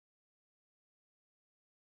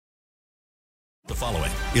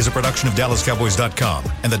following is a production of DallasCowboys.com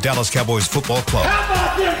and the Dallas Cowboys Football Club. How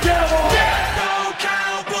about them Cowboys? Yeah, go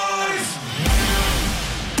Cowboys!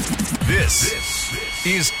 This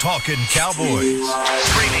is Talkin' Cowboys.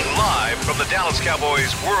 Streaming live from the Dallas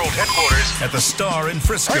Cowboys World Headquarters at the Star in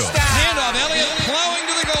Frisco. Handoff, Elliott plowing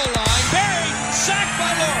to the goal line. Barry, sacked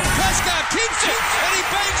by Lawrence. Prescott keeps it, and he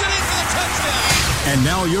bangs it in for the touchdown. And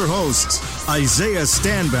now your hosts, Isaiah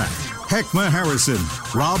Stanback, Heckma Harrison,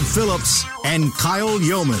 Rob Phillips, and Kyle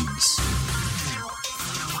Yeomans.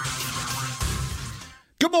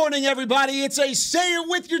 Good morning, everybody. It's a Say It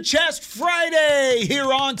With Your Chest Friday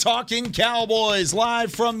here on Talking Cowboys,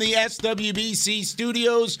 live from the SWBC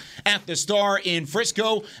studios at the Star in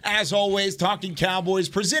Frisco. As always, Talking Cowboys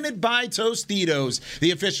presented by Tostitos,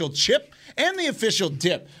 the official chip and the official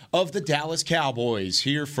dip of the Dallas Cowboys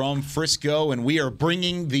here from Frisco, and we are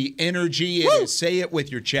bringing the energy. It is Say It With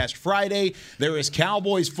Your Chest Friday. There is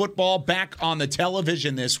Cowboys football back on the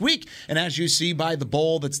television this week, and as you see by the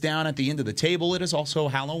bowl that's down at the end of the table, it is also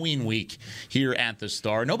Halloween week here at the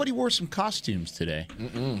Star. Nobody wore some costumes today.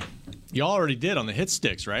 Y'all already did on the hit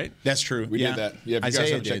sticks, right? That's true. We did that. Yeah, if you guys Isaiah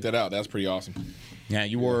haven't checked did. that out, that's pretty awesome. Yeah,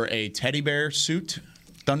 you wore a teddy bear suit,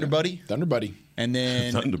 Thunder Buddy. Thunder Buddy. And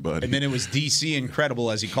then, Thunder Buddy. And then it was DC Incredible,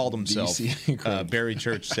 as he called himself. DC Incredible. Barry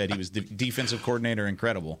Church said he was defensive coordinator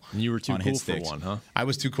Incredible. And you were too on cool Hit for Sticks. one, huh? I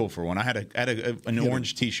was too cool for one. I had an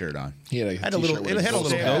orange T-shirt on. He had a Had t-shirt little. with It a had a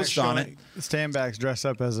ghost little on it. ghost on it. Stanback's dressed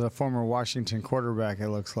up as a former Washington quarterback, it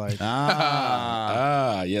looks like.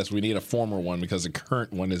 Yes, we need a former one because the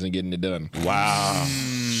current one isn't getting it done. Wow.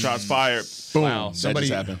 Shots fired. Boom. Wow, That somebody,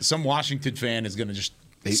 just happened. some Washington fan is going to just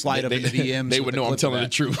slide up into DMs. They with would a know I'm clip telling the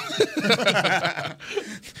of truth. that.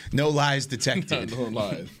 No lies detected. No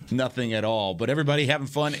lies. Nothing at all. But everybody having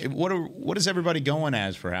fun. What is everybody going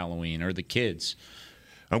as for Halloween, or the kids?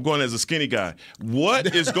 I'm going as a skinny guy.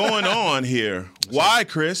 What is going on here? Why,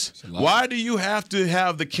 Chris? Why do you have to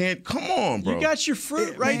have the can? Come on, bro. You got your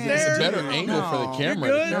fruit right man, there. It's a better angle for the camera.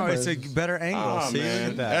 You're good. No, it's a better angle. Oh, See, man.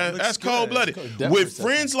 look at that. That's cold-blooded. Depth With perception.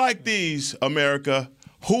 friends like these, America,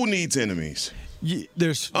 who needs enemies?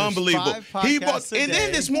 There's Unbelievable. 5 He podcasts bought, a and then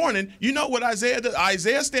day. this morning, you know what Isaiah did?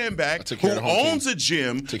 Isaiah Stanback, took who care of the home owns team. a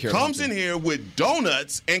gym, Took care of the comes home in team. here with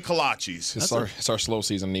donuts and kolaches. It's our slow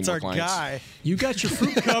season. Need It's more our clients. guy. You got your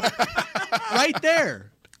fruit cup right there.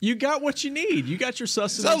 You got what you need. You got your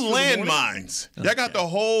sustenance. The for the morning. landmines. Y'all got the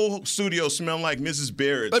whole studio smelling like Mrs.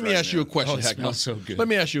 Barrett. Let me ask you a question, Oh, it Heckma. smells so good. Let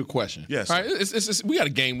me ask you a question. Yes, All right. We got a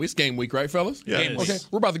game. It's game week, right, fellas? Yeah. Game week. Okay.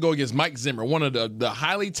 We're about to go against Mike Zimmer, one of the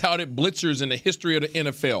highly touted blitzers in the history of the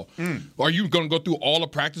NFL. Are you going to go through all the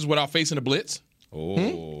practice without facing a blitz?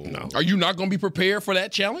 No. Are you not going to be prepared for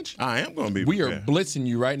that challenge? I am going to be We are prepared. blitzing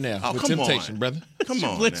you right now Oh, with come temptation, on. brother. Come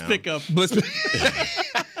on Blitz now. pickup. Blitz.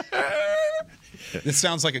 This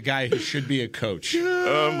sounds like a guy who should be a coach.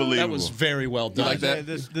 Unbelievable. That was very well done. like that?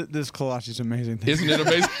 Yeah, this collage is amazing. Isn't it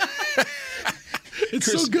amazing? It's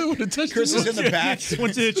Chris- so good when it touches Chris is in the back.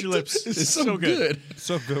 Once it hits your lips, It's so good.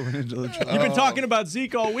 so good when it's You've been talking about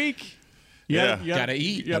Zeke all week. You Gotta eat. You gotta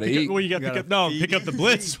Gotta pick eat. Up, well, you got to pick Gotta up. No, pick up the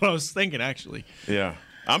blitz. Is what I was thinking, actually. Yeah.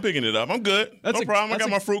 I'm picking it up. I'm good. That's No a- problem. I that's got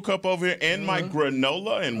a- my fruit cup over here and my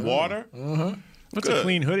granola and water. What's Good. a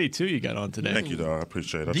clean hoodie too you got on today? Thank you, dog. I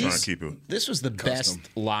appreciate it. I'm trying to keep it. This was the best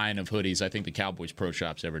line of hoodies I think the Cowboys Pro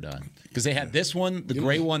Shop's ever done. Because they had this one, the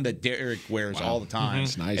gray one that Derek wears all the time.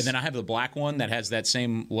 It's nice. And then I have the black one that has that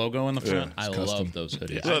same logo in the front. I custom. love those hoodies.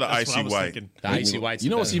 The That's what icy I was white. thinking. The icy whites. You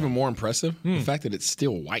know the what's best. even more impressive? The fact that it's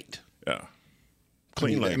still white. Yeah.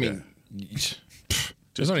 Clean like that.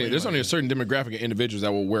 There's only a certain demographic of individuals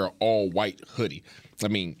that will wear an all white hoodie. I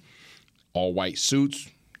mean, all white suits.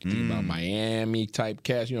 You think about Miami type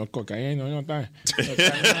cast, cocaine, thing.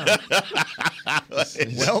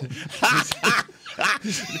 Well,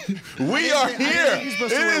 We are here. You're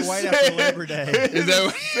supposed to It wear is white after said- Labor Day. Is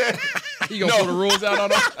that you gonna pull the rules out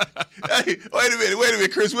on us? Hey, wait a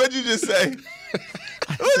minute, Chris. What'd you just say?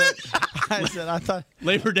 I said, I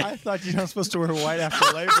Labor Day. thought you're not supposed to wear white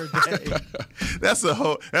after Labor Day. That's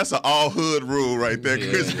an all hood rule right there,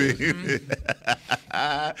 Crispy.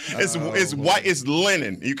 It's white. It's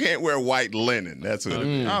linen. You can't wear white linen. That's what. It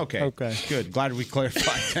is. okay. Good. Glad we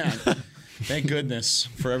clarified that. Thank goodness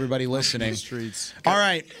for everybody listening. All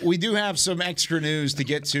right, we do have some extra news to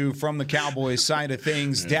get to from the Cowboys side of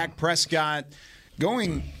things. Dak Prescott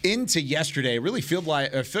going into yesterday really felt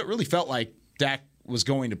like Dak was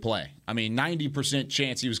going to play. I mean, 90%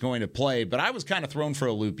 chance he was going to play, but I was kind of thrown for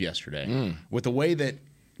a loop yesterday with the way that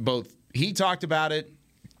both he talked about it,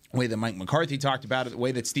 the way that Mike McCarthy talked about it, the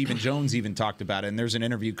way that Stephen Jones even talked about it. And there's an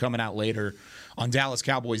interview coming out later on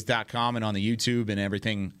DallasCowboys.com and on the YouTube and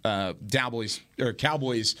everything.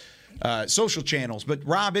 Cowboys social channels. But,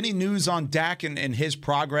 Rob, any news on Dak and his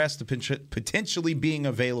progress to potentially being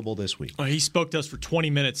available this week? He spoke to us for 20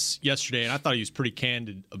 minutes yesterday, and I thought he was pretty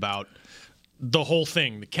candid about the whole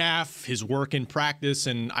thing, the calf, his work in practice,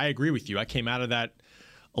 and I agree with you. I came out of that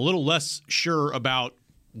a little less sure about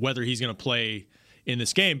whether he's going to play in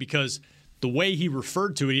this game because the way he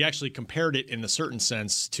referred to it, he actually compared it in a certain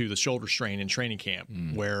sense to the shoulder strain in training camp,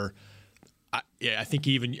 where I think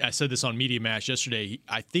I said this on Media Mash yesterday.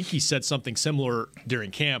 I think he said something similar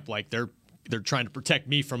during camp, like they're trying to protect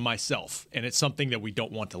me from myself, and it's something that we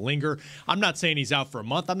don't want to linger. I'm not saying he's out for a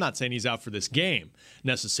month. I'm not saying he's out for this game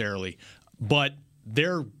necessarily, but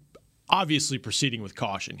they're obviously proceeding with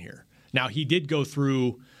caution here. Now, he did go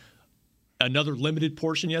through another limited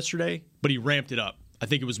portion yesterday, but he ramped it up. I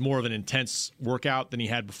think it was more of an intense workout than he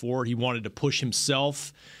had before. He wanted to push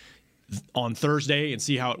himself on Thursday and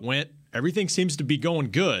see how it went. Everything seems to be going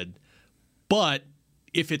good, but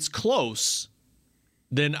if it's close,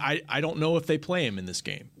 then I don't know if they play him in this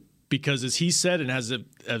game. Because as he said and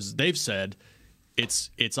as they've said,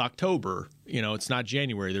 it's October. It's not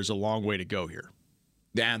January. There's a long way to go here.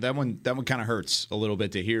 Yeah, that one kind of hurts a little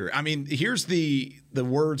bit to hear. I mean, here's the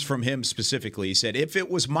words from him specifically. He said, "If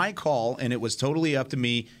it was my call and it was totally up to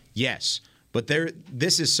me, yes. But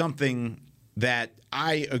this is something that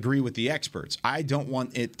I agree with the experts. I don't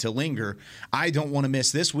want it to linger. I don't want to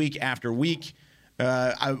miss this week after week.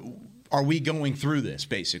 Are we going through this,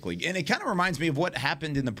 basically?" And it kind of reminds me of what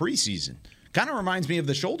happened in the preseason. Kind of reminds me of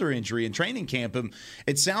the shoulder injury in training camp.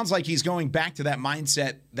 It sounds like he's going back to that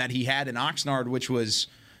mindset that he had in Oxnard, which was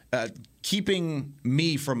keeping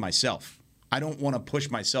me from myself. I don't want to push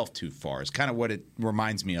myself too far. It's kind of what it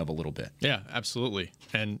reminds me of a little bit. Yeah, absolutely.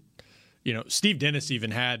 And, Steve Dennis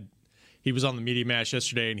even he was on the Media Mash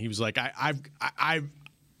yesterday, and he was like, I'm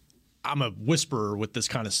a whisperer with this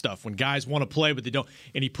kind of stuff. When guys want to play, but they don't.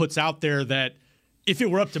 And he puts out there that if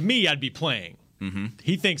it were up to me, I'd be playing. Mm-hmm.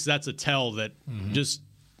 He thinks that's a tell that just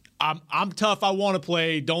I'm tough. I want to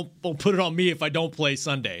play. Don't put it on me if I don't play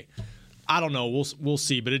Sunday. I don't know. We'll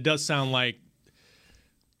see. But it does sound like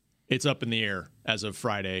it's up in the air as of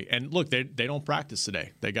Friday. And look, they don't practice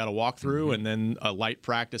today. They got a walkthrough and then a light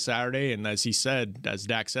practice Saturday. And as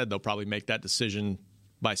Dak said, they'll probably make that decision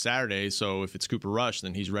by Saturday. So if it's Cooper Rush,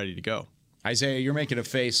 then he's ready to go. Isaiah, you're making a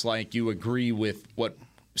face like you agree with what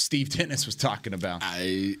Steve Dennis was talking about.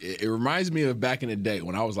 It reminds me of back in the day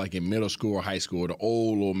when I was like in middle school or high school, the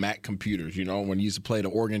old little Mac computers, when you used to play the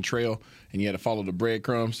Oregon Trail and you had to follow the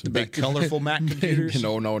breadcrums. The big colorful Mac computers?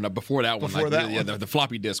 No, not before that one. The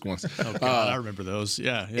floppy disk ones. Oh, God, I remember those.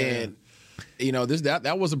 Yeah. And,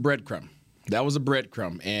 that was a breadcrumb. That was a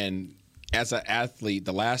breadcrumb. And as an athlete,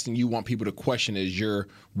 the last thing you want people to question is your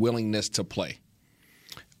willingness to play.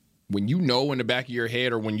 When you know in the back of your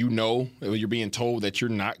head, or when you're being told that you're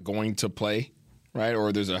not going to play, right,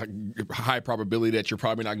 or there's a high probability that you're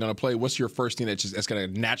probably not going to play, what's your first thing that's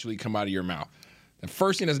going to naturally come out of your mouth? The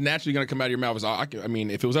first thing that's naturally going to come out of your mouth is,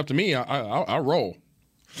 if it was up to me, I'll roll.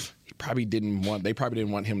 They probably didn't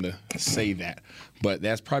want him to say that, but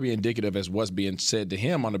that's probably indicative as what's being said to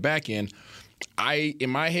him on the back end.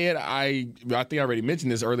 In my head, I think I already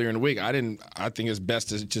mentioned this earlier in the week. I think it's best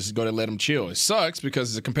to just go to let them chill. It sucks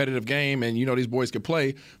because it's a competitive game and these boys could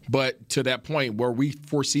play. But to that point where we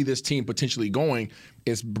foresee this team potentially going,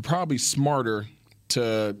 it's probably smarter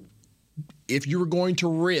to, if you're going to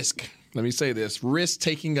risk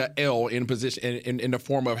taking a L in position in the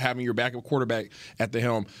form of having your backup quarterback at the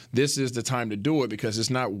helm. This is the time to do it because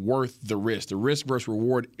it's not worth the risk. The risk versus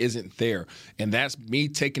reward isn't there, and that's me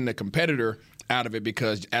taking the competitor out of it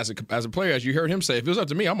because as a player, as you heard him say, if it was up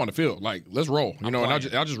to me, I'm on the field. Like, let's roll, and I'll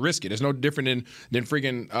just risk it. It's no different than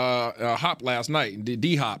freaking Hop last night,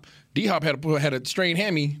 D-Hop. D-Hop had a strained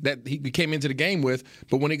hammy that he came into the game with,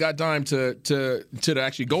 but when it got time to the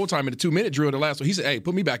actually goal time in the 2-minute drill, the last one, he said, "Hey,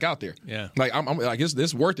 put me back out there." Yeah, like I'm like this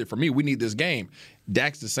is worth it for me. We need this game.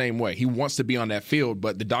 Dak's the same way. He wants to be on that field,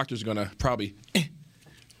 but the doctor's gonna probably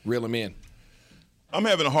reel him in. I'm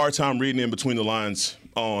having a hard time reading in between the lines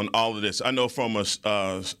on all of this. I know from a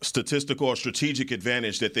statistical or strategic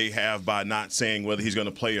advantage that they have by not saying whether he's going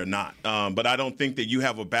to play or not. But I don't think that you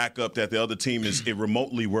have a backup that the other team is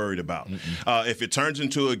remotely worried about. If it turns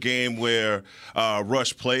into a game where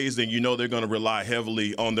Rush plays, then they're going to rely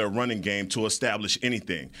heavily on their running game to establish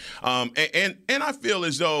anything. And I feel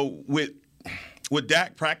as though with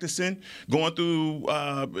Dak practicing, going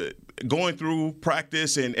through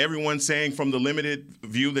practice, and everyone saying from the limited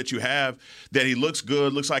view that you have that he looks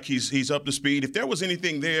good, looks like he's up to speed. If there was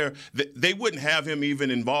anything there, they wouldn't have him even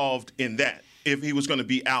involved in that if he was going to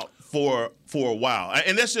be out for a while.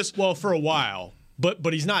 And that's just for a while.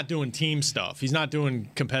 But he's not doing team stuff. He's not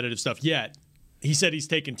doing competitive stuff yet. He said he's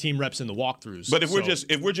taking team reps in the walkthroughs. But if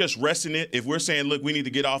we're just resting it, if we're saying, look, we need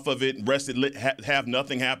to get off of it, rest it, have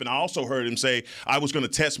nothing happen. I also heard him say, I was going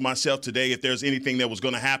to test myself today. If there's anything that was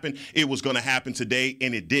going to happen, it was going to happen today,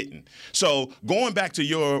 and it didn't. So going back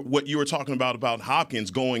to what you were talking about Hopkins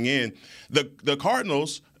going in, the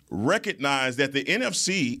Cardinals recognize that the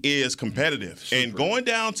NFC is competitive. And going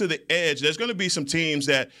down to the edge, there's going to be some teams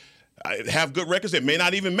that have good records that may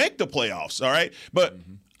not even make the playoffs, all right? But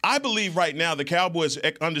I believe right now the Cowboys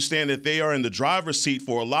understand that they are in the driver's seat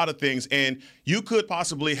for a lot of things, and you could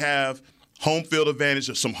possibly have home field advantage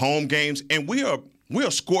of some home games, and we are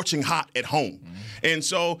scorching hot at home. And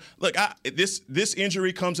so, look, this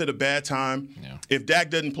injury comes at a bad time. Yeah. If Dak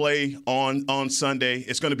doesn't play on Sunday,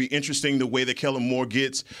 it's going to be interesting the way that Kellen Moore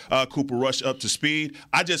gets Cooper Rush up to speed.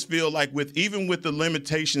 I just feel like even with the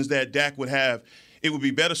limitations that Dak would have, it would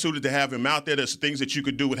be better suited to have him out there. There's things that you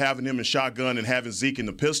could do with having him in shotgun and having Zeke in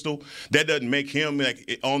the pistol. That doesn't make him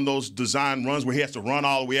like on those design runs where he has to run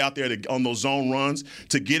all the way out there on those zone runs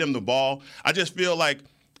to get him the ball. I just feel like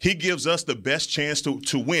he gives us the best chance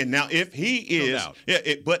to win. Now, if he is,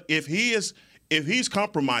 but if he's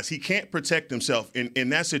compromised, he can't protect himself in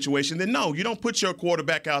that situation, then no, you don't put your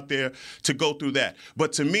quarterback out there to go through that.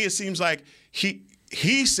 But to me, it seems like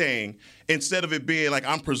he's saying, instead of it being like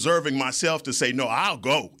I'm preserving myself to say, no, I'll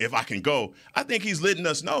go if I can go, I think he's letting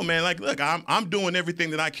us know, man, like, look, I'm doing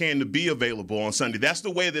everything that I can to be available on Sunday. That's the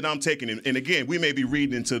way that I'm taking it. And again, we may be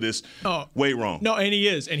reading into this way wrong. No, and he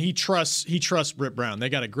is. And he trusts Britt Brown. They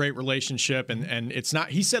got a great relationship, and it's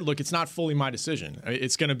not, he said, look, it's not fully my decision.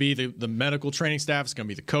 It's going to be the medical training staff. It's going to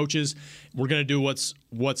be the coaches. We're going to do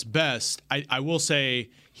what's best. I will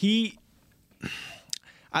say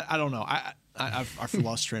I don't know. I've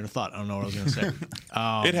lost train of thought. I don't know what I was going to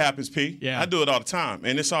say. It happens, P. Yeah. I do it all the time,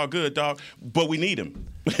 and it's all good, dog. But we need him.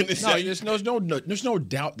 There's no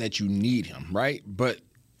doubt that you need him, right? But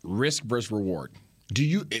risk versus reward. Do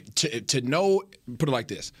you to know? Put it like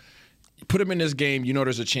this: put him in this game. You know,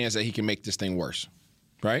 there's a chance that he can make this thing worse,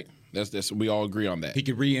 right? That's we all agree on that. He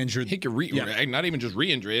could re-injure. Not even just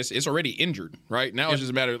re-injure. It's already injured, right? Now it's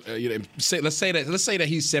just a matter of let's say that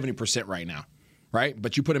he's 70% right now. Right,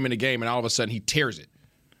 but you put him in a game and all of a sudden he tears it.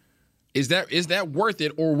 Is that worth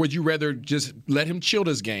it, or would you rather just let him chill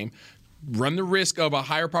this game, run the risk of a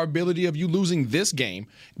higher probability of you losing this game,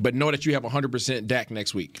 but know that you have 100% Dak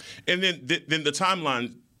next week? And then the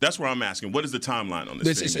timeline. That's where I'm asking. What is the timeline on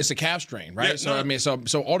this? It's a calf strain, right? Yeah,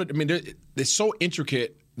 it's so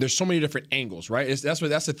intricate. There's so many different angles, right? That's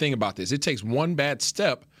the thing about this. It takes one bad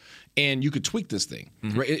step, and you could tweak this thing.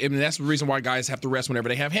 Mm-hmm. Right? And that's the reason why guys have to rest whenever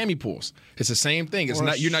they have hammy pulls. It's the same thing.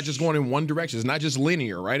 You're not just going in one direction. It's not just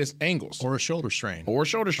linear, right? It's angles. Or a shoulder strain.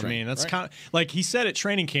 I mean, that's kind of like he said at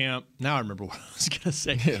training camp. Now I remember what I was going to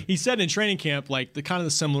say. Yeah. He said in training camp, like the kind of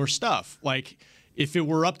the similar stuff. Like if it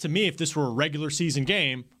were up to me, if this were a regular season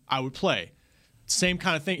game, I would play. Same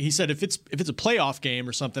kind of thing. He said if it's a playoff game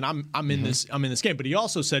or something, I'm in this game. But he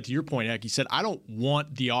also said, to your point, Heck, he said, I don't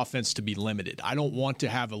want the offense to be limited. I don't want to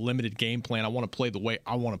have a limited game plan. I want to play the way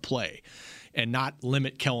I want to play and not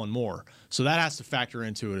limit Kellen Moore. So that has to factor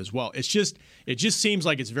into it as well. It just seems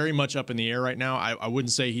like it's very much up in the air right now. I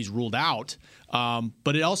wouldn't say he's ruled out,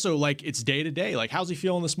 but it also, like, it's day to day. Like, how's he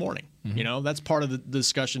feeling this morning? Mm-hmm. You know, that's part of the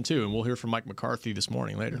discussion too. And we'll hear from Mike McCarthy this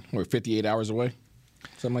morning later. We're 58 hours away.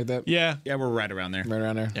 Something like that? Yeah, we're right around there.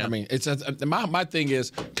 Yeah. I mean, it's my thing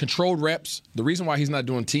is controlled reps. The reason why he's not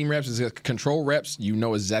doing team reps is that controlled reps, you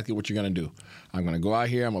know exactly what you're going to do. I'm going to go out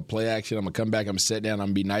here, I'm going to play action, I'm going to come back, I'm going to sit down, I'm going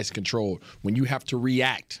to be nice and controlled. When you have to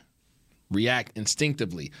react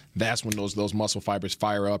instinctively, that's when those muscle fibers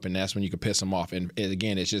fire up, and that's when you can piss them off. And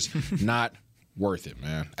again, it's just not worth it,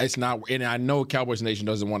 man. It's not, and I know Cowboys Nation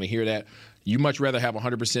doesn't want to hear that. You much rather have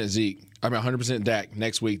 100% Dak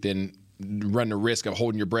next week than run the risk of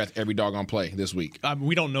holding your breath every doggone play this week.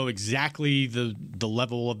 We don't know exactly the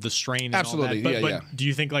level of the strain and absolutely, all that. But do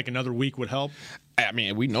you think like another week would help? I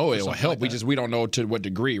mean, we know it will help. Like we don't know to what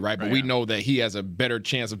degree, right? But we know that he has a better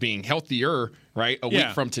chance of being healthier, right, a week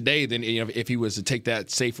from today than if he was to take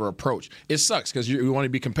that safer approach. It sucks because you want to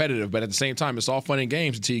be competitive, but at the same time, it's all fun and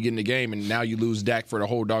games until you get in the game, and now you lose Dak for the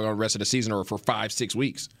whole doggone rest of the season or for 5-6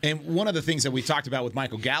 weeks. And one of the things that we talked about with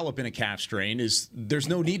Michael Gallup in a calf strain is there's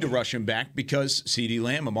no need to rush him back because CeeDee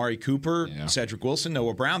Lamb, Amari Cooper, Cedric Wilson,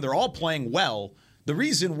 Noah Brown, they're all playing well. The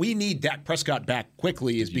reason we need Dak Prescott back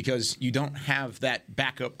quickly is because you don't have that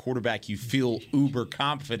backup quarterback you feel uber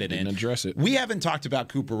confident in. Address it. We haven't talked about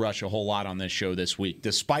Cooper Rush a whole lot on this show this week,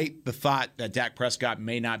 despite the thought that Dak Prescott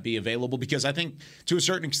may not be available, because I think to a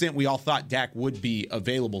certain extent we all thought Dak would be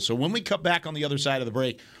available. So when we come back on the other side of the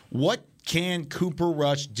break, what can Cooper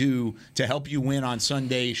Rush do to help you win on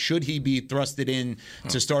Sunday? Should he be thrusted in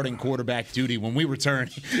to starting quarterback duty when we return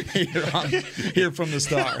here from the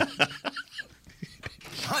Star?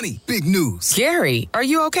 Honey, big news. Gary, are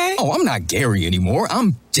you okay? Oh, I'm not Gary anymore.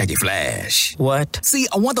 I'm Jackie Flash. What? See,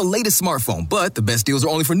 I want the latest smartphone, but the best deals are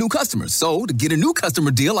only for new customers. So, to get a new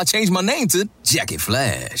customer deal, I changed my name to Jackie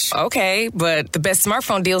Flash. Okay, but the best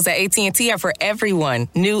smartphone deals at AT&T are for everyone,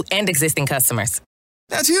 new and existing customers.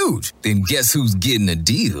 That's huge. Then guess who's getting a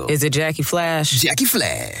deal? Is it Jackie Flash? Jackie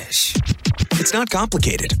Flash. It's not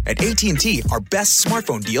complicated. At AT&T, our best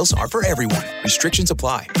smartphone deals are for everyone. Restrictions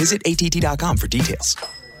apply. Visit att.com for details.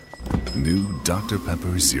 New Dr.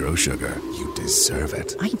 Pepper Zero Sugar. You deserve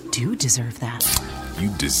it. I do deserve that. You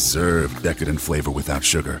deserve decadent flavor without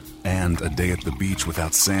sugar. And a day at the beach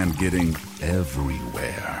without sand getting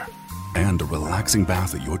everywhere. And a relaxing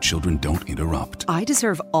bath that your children don't interrupt. I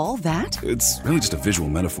deserve all that? It's really just a visual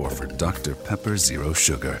metaphor for Dr. Pepper Zero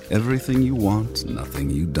Sugar. Everything you want, nothing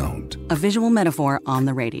you don't. A visual metaphor on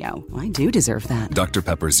the radio. I do deserve that. Dr.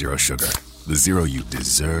 Pepper Zero Sugar. The zero you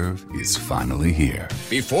deserve is finally here.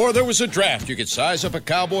 Before there was a draft, you could size up a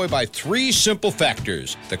cowboy by 3 simple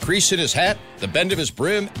factors: the crease in his hat, the bend of his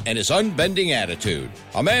brim, and his unbending attitude.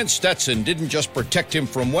 A man Stetson didn't just protect him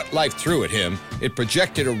from what life threw at him, it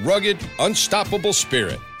projected a rugged, unstoppable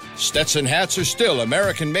spirit. Stetson hats are still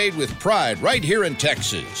American-made with pride right here in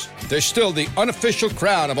Texas. They're still the unofficial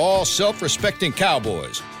crown of all self-respecting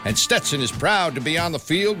cowboys, and Stetson is proud to be on the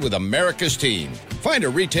field with America's team. Find a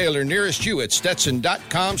retailer nearest you at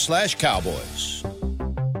stetson.com/cowboys.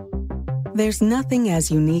 There's nothing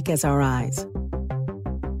as unique as our eyes,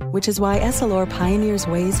 which is why Essilor pioneers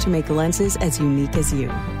ways to make lenses as unique as you.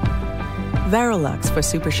 Varilux for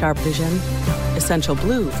super sharp vision, Essential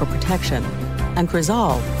Blue for protection, and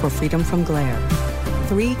Crizal for freedom from glare.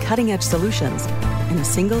 3 cutting-edge solutions in a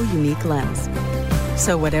single unique lens.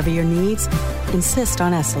 So whatever your needs, insist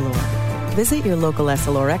on Essilor. Visit your local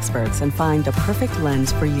Essilor experts and find the perfect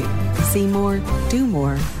lens for you. See more, do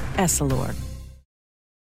more, Essilor.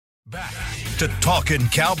 Back to Talkin'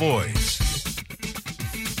 Cowboys.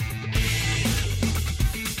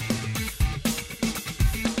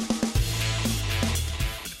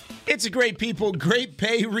 It's a great pay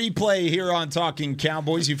replay here on Talking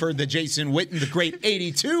Cowboys. You've heard that Jason Witten, the great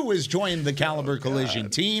 82, has joined the Caliber Collision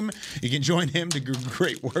team. You can join him to do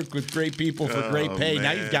great work with great people for great pay. Man.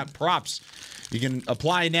 Now you've got props. You can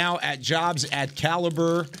apply now at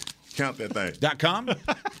jobs@caliber.com. Count that thing.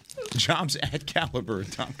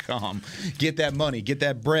 Jobs@caliber.com. Get that money. Get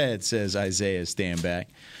that bread, says Isaiah Stanback.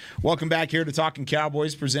 Welcome back here to Talking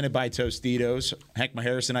Cowboys, presented by Tostitos. Hank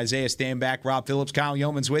Maharrison, Isaiah Stanback, Rob Phillips, Kyle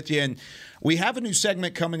Yeomans with you. And we have a new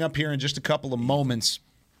segment coming up here in just a couple of moments.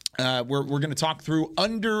 We're going to talk through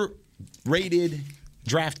underrated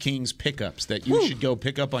DraftKings pickups that you should go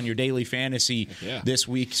pick up on your daily fantasy this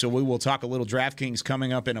week. So we will talk a little DraftKings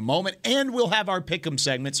coming up in a moment, and we'll have our pick'em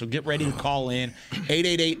segment. So get ready to call in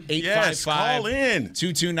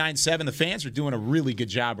 888-855-2297. The fans are doing a really good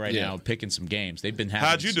job right now picking some games. They've been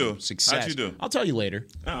having success. How'd you do? I'll tell you later.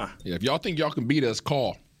 If y'all think y'all can beat us,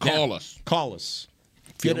 call us. Call us.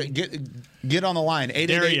 Get on the line.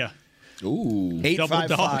 888. Ooh.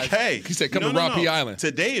 855. Hey, he said come to Rob P. Island.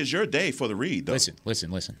 Today is your day for the read, though.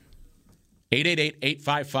 Listen.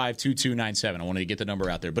 888-855-2297. I wanted to get the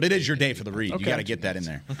number out there. But it is your day for the read. You got to get that in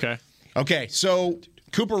there. Okay, so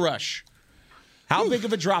Cooper Rush. How big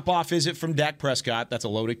of a drop-off is it from Dak Prescott? That's a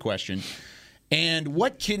loaded question. And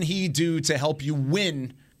what can he do to help you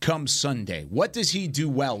win come Sunday? What does he do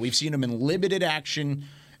well? We've seen him in limited action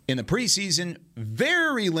in the preseason,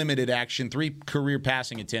 very limited action, 3 career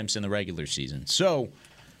passing attempts in the regular season. So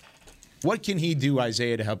what can he do,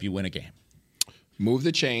 Isaiah, to help you win a game? Move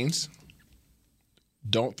the chains.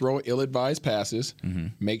 Don't throw ill-advised passes.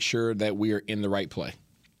 Make sure that we are in the right play.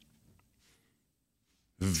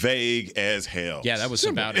 Vague as hell. Yeah, that was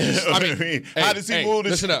about it. I mean, how does he move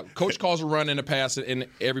this? Listen up. Coach calls a run and a pass in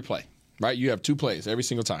every play, right? You have 2 plays every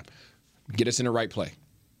single time. Get us in the right play.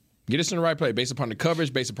 Get us in the right play based upon the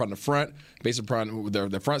coverage, based upon the front, based upon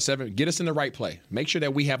the front 7. Get us in the right play. Make sure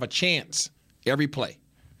that we have a chance every play.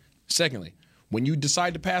 Secondly, when you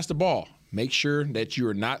decide to pass the ball, make sure that you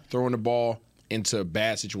are not throwing the ball into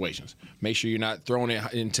bad situations. Make sure you're not throwing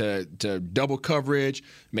it into double coverage.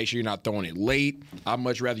 Make sure you're not throwing it late. I'd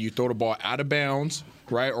much rather you throw the ball out of bounds,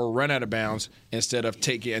 right, or run out of bounds instead of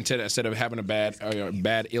having a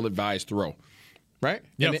bad ill-advised throw, right?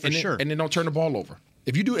 Yeah, for sure. And then don't turn the ball over.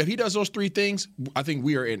 If he does those 3 things, I think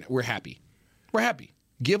we're happy. We're happy.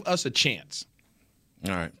 Give us a chance.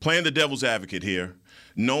 All right. Playing the devil's advocate here,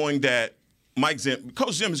 knowing that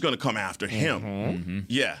Coach Zim is going to come after him. Mm-hmm.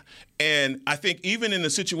 Yeah. And I think even in a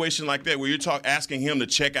situation like that where you're asking him to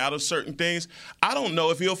check out of certain things, I don't know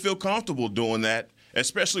if he'll feel comfortable doing that,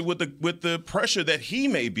 especially with the pressure that he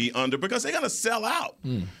may be under, because they're going to sell out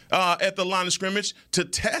at the line of scrimmage to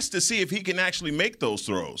test to see if he can actually make those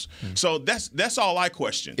throws. So that's all I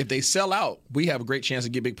question. If they sell out, we have a great chance to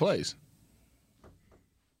get big plays.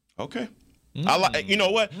 Okay. You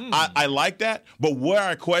know what? I like that, but where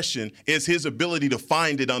I question is his ability to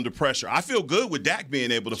find it under pressure. I feel good with Dak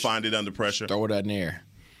being able to find it under pressure. Throw it in the air.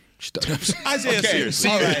 Isaiah Sears.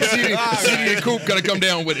 CD and Coop got to come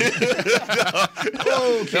down with it.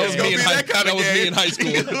 That was me in high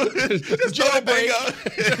school. Just jailbreak.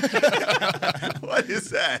 What is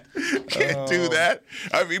that? Can't do that.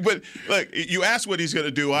 I mean, but look, you asked what he's going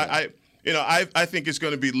to do. I think it's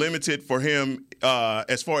going to be limited for him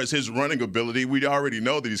as far as his running ability. We already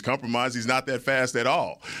know that he's compromised. He's not that fast at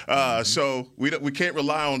all. So we can't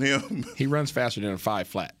rely on him. He runs faster than a 5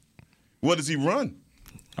 flat. What does he run?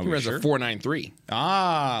 He runs a 4.93.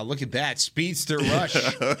 Ah, look at that. Speedster Rush.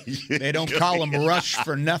 They don't call him Rush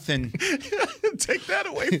for nothing. Take that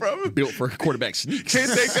away from him. Built for quarterback sneaks. Can't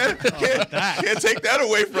take that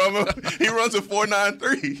away from him. He runs a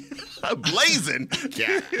 4.93. Blazing.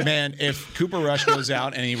 Yeah. Man, if Cooper Rush goes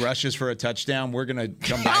out and he rushes for a touchdown, we're going to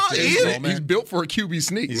come back to this moment. He's built for a QB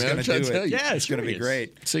sneak, He's man. going to do it. Yeah, it's going to be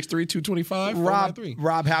great. 6'3", 225,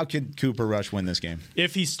 Rob, how could Cooper Rush win this game?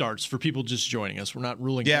 If he starts, for people just joining us, we're not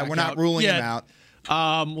ruling we're not ruling him out.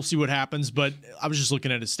 We'll see what happens, but I was just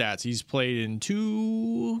looking at his stats. He's played in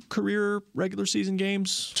 2 career regular season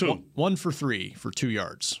games. 2. 1 for 3 for 2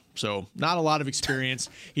 yards. So not a lot of experience.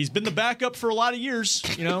 He's been the backup for a lot of years.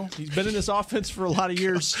 He's been in this offense for a lot of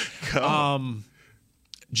years.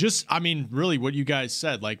 Really what you guys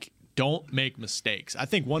said, don't make mistakes. I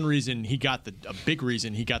think one reason a big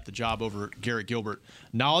reason he got the job over Garrett Gilbert,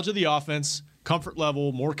 knowledge of the offense, comfort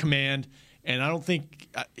level, more command. And I don't think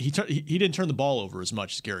he didn't turn the ball over as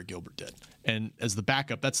much as Garrett Gilbert did. And as the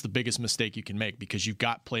backup, that's the biggest mistake you can make because you've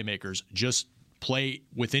got playmakers. Just play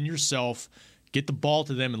within yourself, get the ball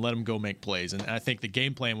to them, and let them go make plays. And I think the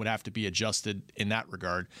game plan would have to be adjusted in that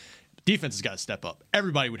regard. Defense has got to step up.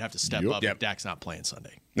 Everybody would have to step up if Dak's not playing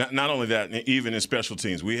Sunday. Not only that, even in special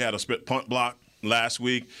teams. We had a punt block last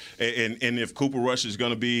week, and if Cooper Rush is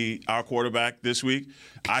going to be our quarterback this week,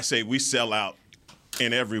 I say we sell out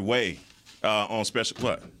in every way. On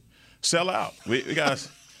special sell out. We got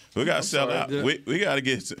to sell out. We got to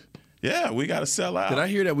get. Yeah, we got to sell out. Did I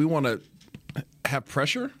hear that we want to have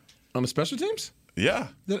pressure on the special teams? Yeah,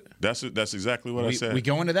 that's exactly what I said. We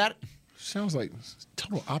go into that. Sounds like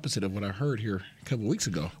total opposite of what I heard here a couple weeks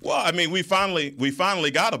ago. Well, I mean, we finally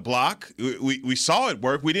got a block. We saw it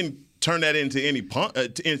work. We didn't turn that into any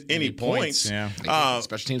points. Yeah.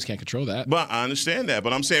 Special teams can't control that. But I understand that.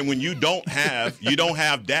 But I'm saying when you don't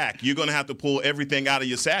have Dak, you're going to have to pull everything out of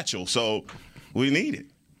your satchel. So we need it.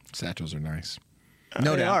 Satchels are nice.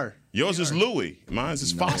 No, they are. Yours is Louis. Mine's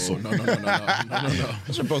is Fossil. No.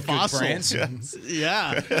 Those are both Fossil. good brands.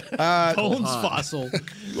 Yeah. Tones Fossil.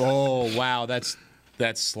 Oh, wow. That's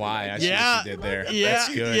sly. I see what you did there. Yeah.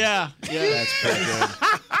 That's good. Yeah. That's pretty good.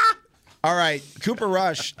 All right, Cooper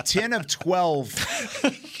Rush, 10 of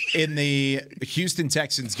 12 in the Houston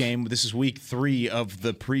Texans game. This is week 3 of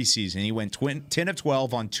the preseason. He went 10 of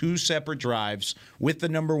 12 on 2 separate drives with the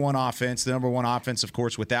number 1 offense. The number 1 offense, of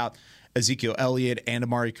course, without Ezekiel Elliott and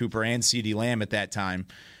Amari Cooper and CeeDee Lamb at that time.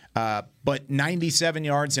 But 97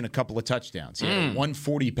 yards and a couple of touchdowns. He had a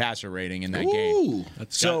 140 passer rating in that game.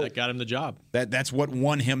 That got him the job. That's what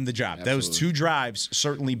won him the job. Absolutely. Those 2 drives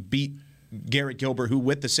certainly beat Garrett Gilbert, who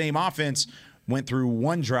with the same offense went through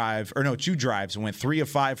 2 drives and went 3 of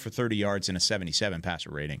 5 for 30 yards and a 77 passer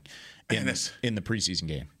rating in the preseason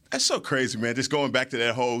game. That's so crazy, man. Just going back to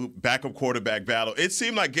that whole backup quarterback battle. It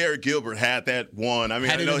seemed like Garrett Gilbert had that one. I mean,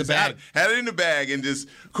 had it in the bag, and just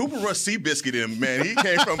Cooper Rush Seabiscuit him, man. He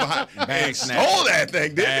came from behind and stole that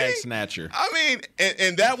thing, didn't he? Bag snatcher. I mean,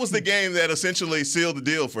 and that was the game that essentially sealed the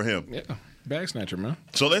deal for him. Yeah, bag snatcher, man.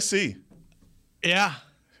 So let's see. Yeah.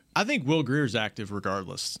 I think Will Greer's active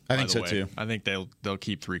regardless. I think so too. I think they'll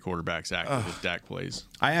keep 3 quarterbacks active if Dak plays.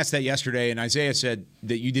 I asked that yesterday, and Isaiah said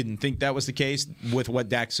that you didn't think that was the case. With what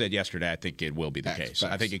Dak said yesterday, I think it will be the case.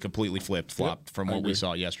 I think it completely flip-flopped from what we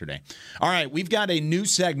saw yesterday. All right, we've got a new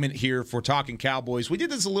segment here for Talking Cowboys. We did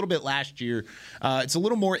this a little bit last year. It's a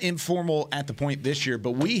little more informal at the point this year,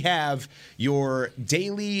 but we have your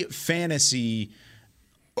daily fantasy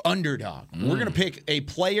underdog. We're going to pick a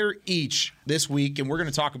player each this week, and we're going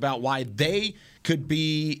to talk about why they could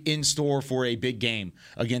be in store for a big game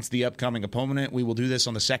against the upcoming opponent. We will do this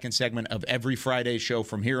on the second segment of every Friday show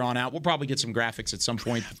from here on out. We'll probably get some graphics at some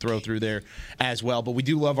point to throw through there as well. But we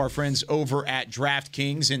do love our friends over at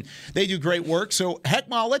DraftKings, and they do great work. So,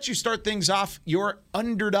 Heckma, I'll let you start things off. Your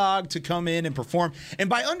underdog to come in and perform. And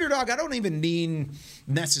by underdog, I don't even mean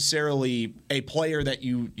necessarily a player that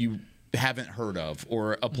you haven't heard of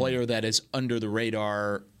or a player that is under the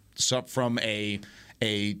radar from a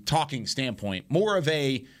talking standpoint. More of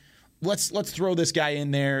a let's throw this guy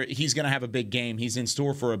in there. He's going to have a big game. He's in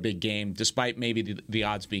store for a big game, despite maybe the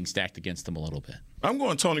odds being stacked against him a little bit. I'm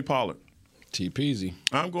going Tony Pollard. T-Peasy.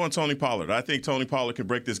 I'm going Tony Pollard. I think Tony Pollard can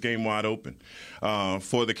break this game wide open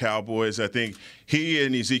for the Cowboys. I think he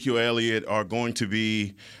and Ezekiel Elliott are going to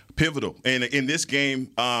be pivotal. And in this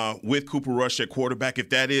game with Cooper Rush at quarterback, if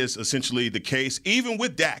that is essentially the case, even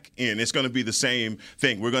with Dak in, it's going to be the same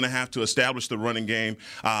thing. We're going to have to establish the running game.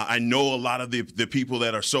 I know a lot of the people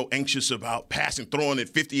that are so anxious about passing, throwing it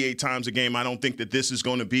 58 times a game. I don't think that this is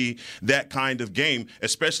going to be that kind of game,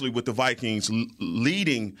 especially with the Vikings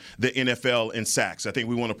leading the NFL in sacks. I think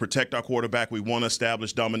we want to protect our quarterback. We want to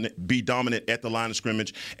establish be dominant at the line of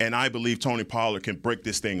scrimmage, and I believe Tony Pollard can break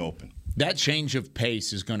this thing open. That change of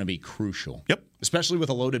pace is going to be crucial. Yep. Especially with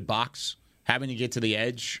a loaded box. Having to get to the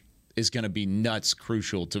edge is going to be nuts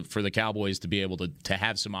crucial for the Cowboys to be able to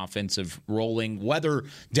have some offensive rolling, whether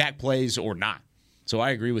Dak plays or not. So I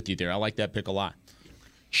agree with you there. I like that pick a lot.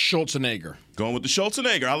 Schultzenegger. Going with the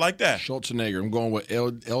Schultzenegger. I like that. Schultzenegger. I'm going with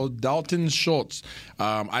L. Dalton Schultz.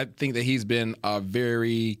 I think that he's been a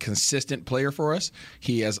very consistent player for us.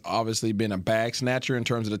 He has obviously been a bag snatcher in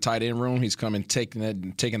terms of the tight end room. He's come and taken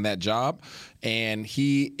that job, and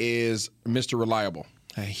he is Mr. Reliable.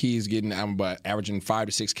 He's getting averaging 5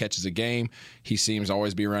 to 6 catches a game. He seems to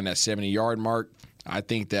always be around that 70-yard mark. I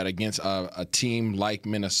think that against a team like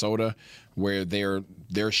Minnesota, where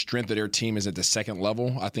their strength of their team is at the second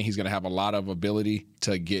level, I think he's going to have a lot of ability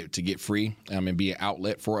to get free and be an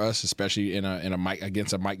outlet for us, especially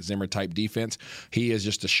against a Mike Zimmer type defense. He is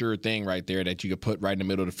just a sure thing right there that you could put right in the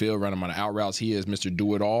middle of the field, run him on out routes. He is Mr.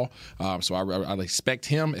 Do It All. So I expect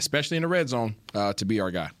him, especially in the red zone, to be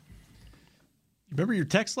our guy. Remember your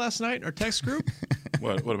text last night, our text group?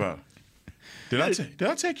 What about? Did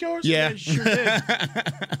I take yours? Yeah, sure did.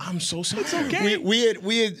 I'm so sorry. It's okay.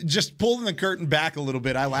 We had just pulled the curtain back a little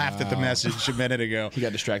bit. I laughed at the message a minute ago. He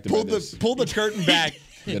got distracted. Pulled the curtain back.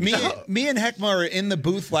 Me and Heckma are in the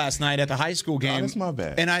booth last night at the high school game. Oh, that's my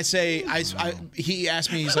bad. And I say, he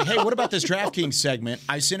asked me, he's like, hey, what about this DraftKings segment?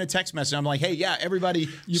 I sent a text message. I'm like, hey, yeah, everybody,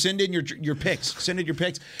 send in your picks. Send in your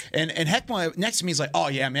picks. And Heckma next to me is like, oh,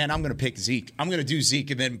 yeah, man, I'm going to pick Zeke. I'm going to do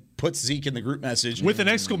Zeke, and then puts Zeke in the group message. With an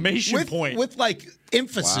exclamation point. With like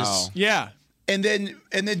emphasis. Wow. Yeah. And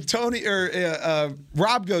then Tony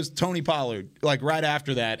Rob goes Tony Pollard like right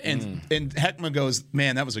after that, and Heckma goes,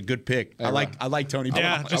 man, that was a good pick. I like Tony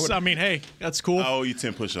Pollard. Yeah, hey, that's cool. I owe you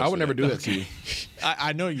 10 push-ups. I would never do that to you.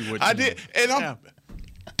 I know you would. I did, and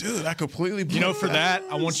dude, I completely. For that,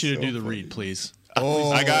 I want you to do the read, please. Oh,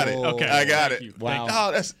 I got it. Okay, I got it. Wow,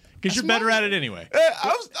 oh, that's. Because you're better at it anyway.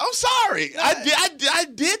 I'm sorry. I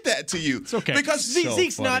did that to you. It's okay. Because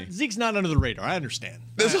Zeke's not under the radar. I understand.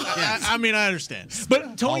 I understand.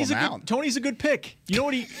 But Tony's a good pick. You know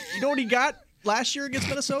what he got last year against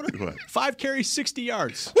Minnesota? What? 5 carries, 60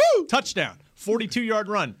 yards. Woo! Touchdown. 42-yard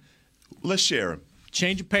run. Let's share him.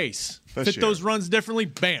 Change of pace. Let's Fit share those him. runs differently.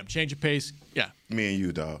 Bam. Change of pace. Yeah. Me and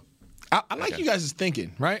you, dog. I like you guys'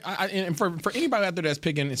 thinking, right? And for anybody out there that's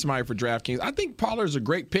picking somebody for DraftKings, I think Pollard's a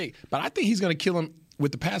great pick, but I think he's going to kill him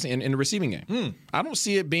with the passing in the receiving game. I don't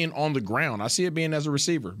see it being on the ground. I see it being as a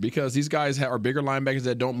receiver because these guys are bigger linebackers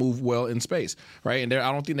that don't move well in space, right? And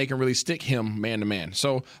I don't think they can really stick him man-to-man.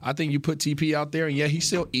 So I think you put TP out there, and yeah, he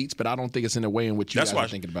still eats, but I don't think it's in the way in which you guys are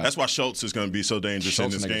thinking about. That's why Schultz is going to be so dangerous in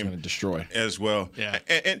this game. Going to destroy as well. Yeah.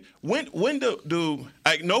 And when do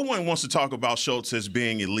no one wants to talk about Schultz as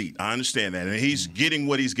being elite. I understand that, and he's getting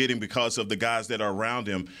what he's getting because of the guys that are around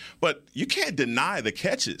him. But you can't deny the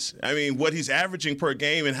catches. I mean, what he's averaging per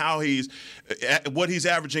game and what he's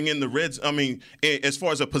averaging in the red zone. I mean, as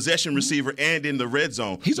far as a possession receiver and in the red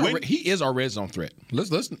zone. He is our red zone threat.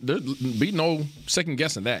 Let's there be no second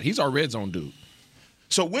guessing that. He's our red zone dude.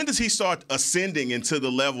 So when does he start ascending into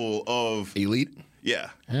the level of elite?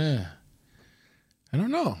 Yeah. I don't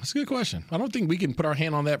know. It's a good question. I don't think we can put our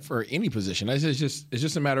hand on that for any position. It's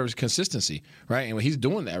just a matter of consistency, right? And he's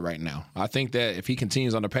doing that right now. I think that if he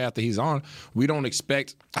continues on the path that he's on, we don't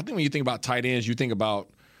expect – I think when you think about tight ends, you think about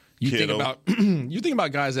You think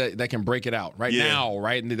about guys that can break it out now,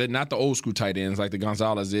 right? And they're not the old school tight ends like the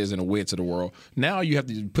Gonzalez is and the Witts of the world. Now you have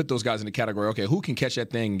to put those guys in the category. Okay, who can catch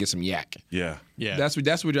that thing and get some yak? Yeah.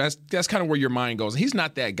 That's kind of where your mind goes. He's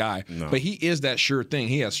not that guy, but he is that sure thing.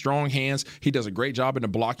 He has strong hands. He does a great job in the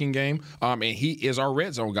blocking game, and he is our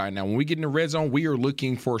red zone guy. Now, when we get in the red zone, we are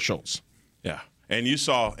looking for Schultz. Yeah. And you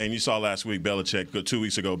saw last week, Belichick, 2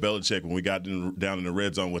 weeks ago, Belichick, when we got down in the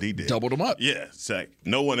red zone, what he did. Doubled him up. Yeah,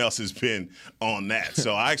 no one else has been on that.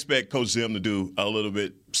 So I expect Coach Zim to do a little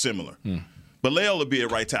bit similar. But Leal will be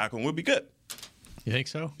at right tackle, and we'll be good. You think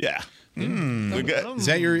so? Yeah. We're good.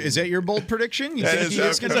 Is that your bold prediction? You think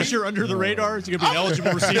is that your under the radar? Is he going to be an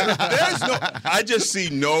eligible receiver? I just see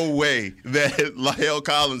no way that La'el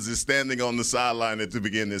Collins is standing on the sideline to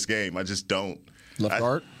begin this game. I just don't. Left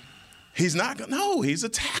guard? He's not. No, he's a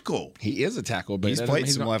tackle. He is a tackle, but he's played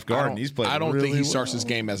some left guard. I don't think he starts this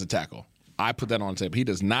game as a tackle. I put that on tape. He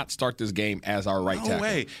does not start this game as our right tackle. No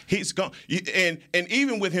way. He's gone. And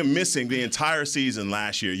even with him missing the entire season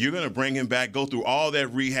last year, you're going to bring him back, go through all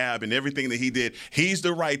that rehab and everything that he did. He's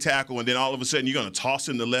the right tackle, and then all of a sudden you're going to toss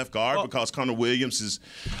him to left guard because Connor Williams is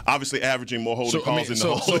obviously averaging more holding calls than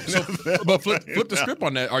the whole. But flip the script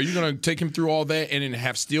on that. Are you going to take him through all that and then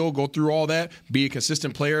have Steele go through all that, be a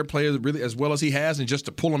consistent player, play really as well as he has, and just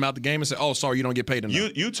to pull him out the game and say, oh, sorry, you don't get paid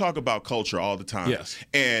enough? You talk about culture all the time. Yes.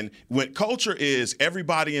 And when culture is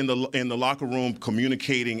everybody in the locker room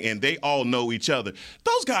communicating, and they all know each other.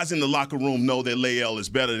 Those guys in the locker room know that Leal is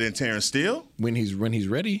better than Terrence Steele when he's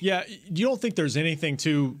ready. Yeah, you don't think there's anything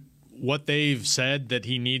to what they've said that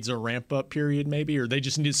he needs a ramp-up period maybe, or they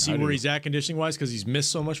just need to see where he's at conditioning-wise because he's missed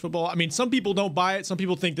so much football? I mean, some people don't buy it. Some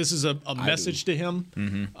people think this is a message to him.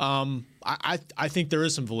 Mm-hmm. I think there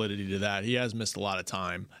is some validity to that. He has missed a lot of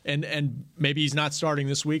time. And maybe he's not starting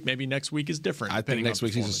this week. Maybe next week is different. I think next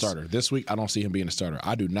week he's a starter. This week, I don't see him being a starter.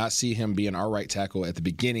 I do not see him being our right tackle at the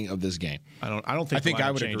beginning of this game. I don't think I think I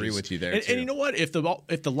would agree with you there, too. And you know what? If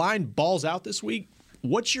the line balls out this week,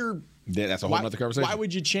 what's your – that's a whole other conversation. Why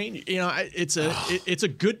would you change? You know, it's a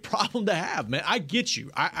good problem to have, man. I get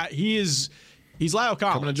you. He's La'el Collins.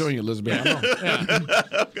 Coming to join you, Elizabeth.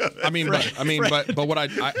 I know. But what I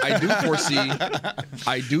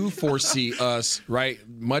do foresee us, right,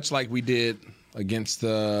 much like we did against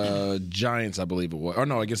the Giants, I believe it was. Or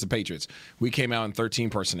no, against the Patriots. We came out in 13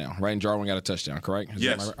 personnel, right? And Jarwin got a touchdown, correct?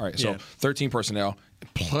 Yes. All right, so 13 personnel.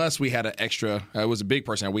 Plus, we had an extra. It was a big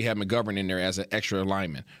personnel. We had McGovern in there as an extra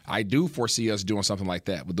lineman. I do foresee us doing something like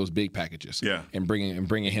that with those big packages, and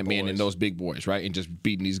bringing him in and those big boys, right, and just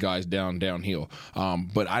beating these guys downhill.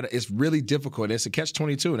 But it's really difficult. It's a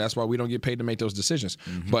catch-22, and that's why we don't get paid to make those decisions.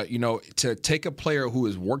 Mm-hmm. But to take a player who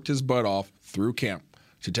has worked his butt off through camp,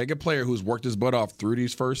 to take a player who's worked his butt off through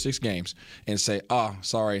these first 6 games, and say,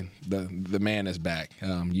 sorry, the man is back.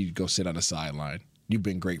 You go sit on the sideline. You've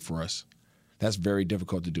been great for us. That's very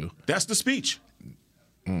difficult to do. That's the speech.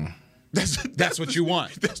 That's what you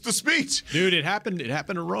want. That's the speech, dude. It happened to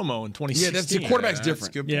Romo in 2016. Yeah, quarterback's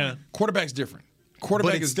different. Quarterback's different.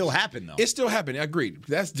 But it still happened though. It still happened. Agreed.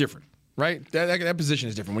 That's different. Right, that position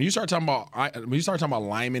is different. When you start talking about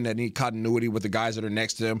linemen that need continuity with the guys that are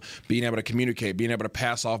next to them, being able to communicate, being able to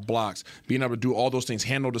pass off blocks, being able to do all those things,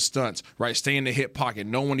 handle the stunts, right, stay in the hip pocket,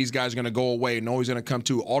 know when these guys are going to go away, know he's going to come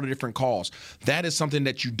to, all the different calls. That is something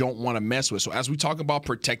that you don't want to mess with. So as we talk about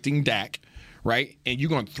protecting Dak, right, and you're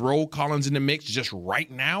going to throw Collins in the mix just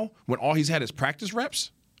right now when all he's had is practice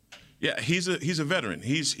reps. Yeah, he's a veteran.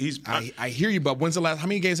 I hear you, but when's the last? How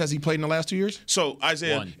many games has he played in the last 2 years? So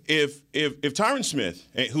Isaiah, 1. if Tyron Smith,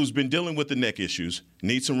 who's been dealing with the neck issues,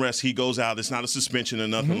 needs some rest, he goes out. It's not a suspension or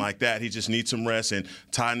nothing like that. He just needs some rest. And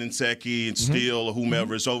Ty Nsekhe and Steele or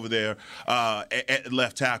whomever is over there at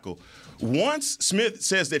left tackle. Once Smith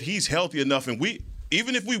says that he's healthy enough, and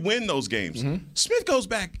even if we win those games, Smith goes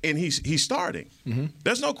back and he's starting.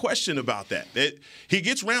 There's no question about that. He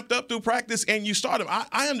gets ramped up through practice and you start him.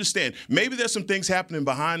 I understand. Maybe there's some things happening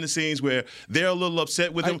behind the scenes where they're a little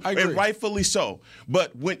upset with him, and rightfully so.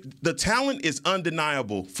 But when the talent is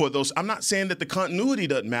undeniable for those, I'm not saying that the continuity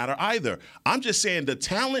doesn't matter either. I'm just saying the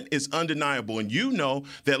talent is undeniable, and you know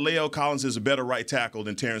that La'el Collins is a better right tackle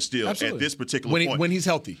than Terrence Steele at this particular point. When he's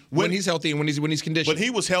healthy. When he's healthy and when he's conditioned. But he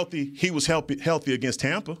was healthy. He was healthy against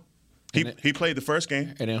Tampa. He played the first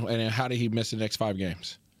game. And then how did he miss the next 5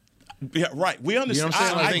 games? Yeah, right. We understand. You know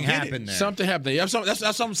what I'm saying? Something happened there. Something happened.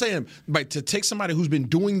 That's what I'm saying. But to take somebody who's been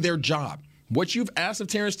doing their job, what you've asked of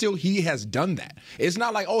Terrence Steele, he has done that. It's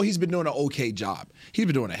not like, he's been doing an okay job. He's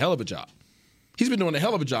been doing a hell of a job. He's been doing a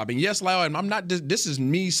hell of a job. And yes, La'el, I'm not. This is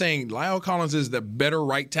me saying La'el Collins is the better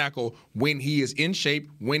right tackle when he is in shape,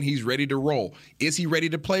 when he's ready to roll. Is he ready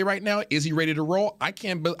to play right now? Is he ready to roll? I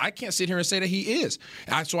can't sit here and say that he is.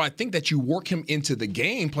 So I think that you work him into the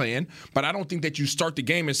game plan, but I don't think that you start the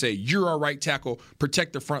game and say, you're our right tackle,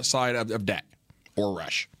 protect the front side of Dak or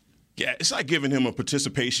Rush. Yeah, it's like giving him a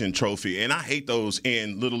participation trophy, and I hate those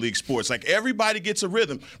in Little League sports. Like, everybody gets a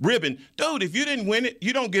ribbon. Dude, if you didn't win it,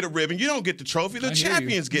 you don't get a ribbon. You don't get the trophy. The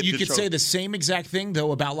champions get the trophy. You could say the same exact thing,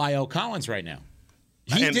 though, about La'el Collins right now.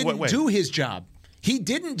 He didn't do his job. He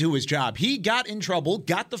didn't do his job. He got in trouble,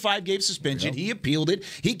 got the 5-game suspension. Yep. He appealed it.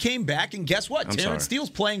 He came back, and guess what? Terrence Steele's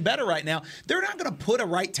playing better right now. They're not going to put a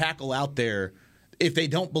right tackle out there if they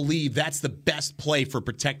don't believe that's the best play for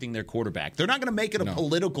protecting their quarterback. They're not going to make it a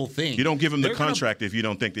political thing. You don't give him the contract if you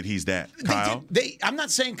don't think that he's that, Kyle. I'm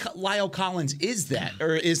not saying La'el Collins is that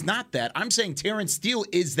or is not that. I'm saying Terrence Steele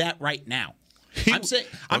is that right now.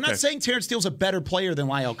 I'm not saying Terrence Steele's a better player than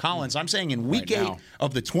La'el Collins. I'm saying in Week 8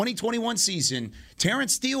 of the 2021 season,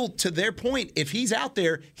 Terrence Steele, to their point, if he's out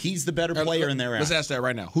there, he's the better player in their Let's ask that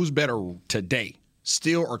right now. Who's better today,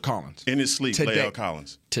 Steele or Collins? In his sleep, La'el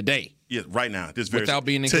Collins. Today. Yeah, right now. Without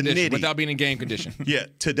being in condition. Without being in game condition. Yeah,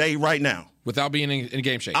 today, right now. Without being in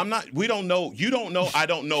game shape. We don't know. You don't know. I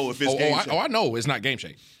don't know if it's game shape. I know it's not game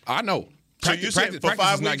shape. I know. So you said for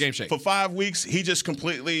 5 weeks, not game shape. For 5 weeks, he just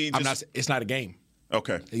completely. It's not a game.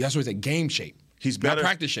 Okay. That's what it's a game shape. He's better. Not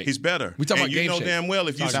practice shape. He's better. We talking about game shape. You know damn well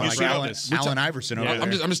if you Allen Iverson.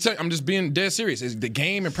 I'm just being dead serious. The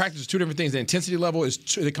game and practice is two different things. The intensity level is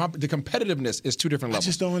the competitiveness is two different levels. I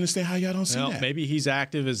just don't understand how y'all don't see that. Maybe he's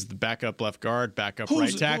active as the backup left guard, backup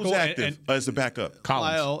right tackle. Who's active as the backup?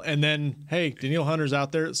 Collins. And then, hey, Danielle Hunter's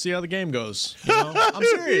out there. Let's see how the game goes. You know? I'm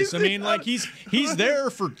serious. I mean, like he's there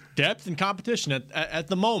for depth and competition at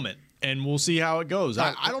the moment. And we'll see how it goes.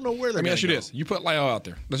 I don't know where they're going to go. Let me ask you this. You put La'el out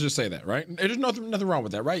there. Let's just say that, right? There's nothing wrong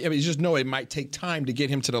with that, right? I mean, you just know it might take time to get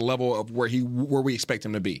him to the level of where we expect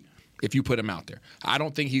him to be if you put him out there. I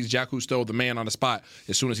don't think he's Jack Cousteau, the man on the spot,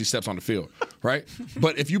 as soon as he steps on the field, right?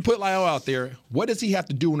 But if you put La'el out there, what does he have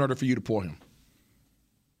to do in order for you to pull him?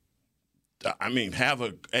 I mean, have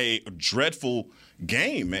a dreadful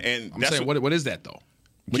game. And I'm saying, what is that, though?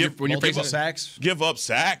 Give up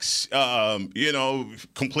sacks,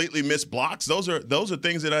 completely miss blocks. Those are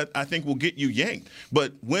things that I think will get you yanked.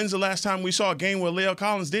 But when's the last time we saw a game where La'el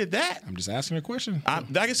Collins did that? I'm just asking a question. I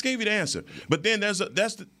just gave you the answer. But then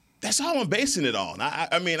that's all I'm basing it on.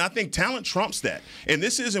 I mean, I think talent trumps that. And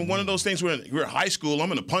this isn't one of those things where you're in high school, I'm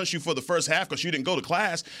going to punish you for the first half because you didn't go to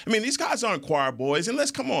class. I mean, these guys aren't choir boys. And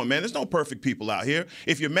come on, man. There's no perfect people out here.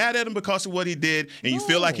 If you're mad at him because of what he did and you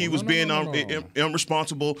feel like he was being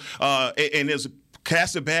irresponsible and there's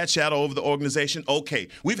cast a bad shadow over the organization, okay.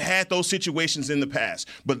 We've had those situations in the past.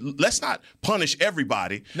 But let's not punish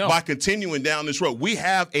everybody by continuing down this road. We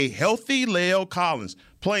have a healthy La'el Collins.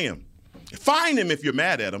 Play him. Find him if you're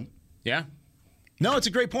mad at him. Yeah. No, it's a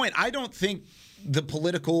great point. I don't think the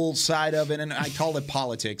political side of it, and I call it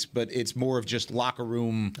politics, but it's more of just locker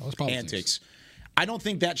room antics. I don't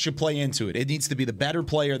think that should play into it. It needs to be the better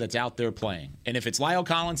player that's out there playing. And if it's La'el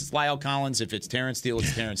Collins, it's La'el Collins. If it's Terrence Steele,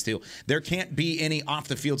 it's Terrence Steele. There can't be any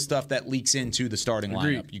off-the-field stuff that leaks into the starting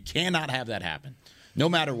lineup. You cannot have that happen, no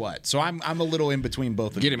matter what. So I'm a little in between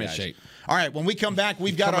both of you guys. Get him in shape. All right, when we come back,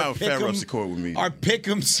 we've got our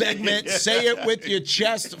Pick'em segment. Say it with your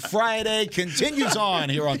chest. Friday continues on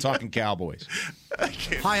here on Talking Cowboys.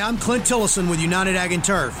 Hi, I'm Clint Tillison with United Ag and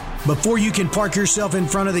Turf. Before you can park yourself in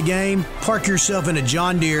front of the game, park yourself in a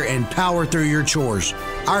John Deere and power through your chores.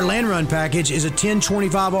 Our Land Run package is a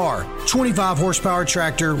 1025R, 25 horsepower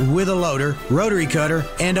tractor with a loader, rotary cutter,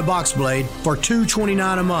 and a box blade for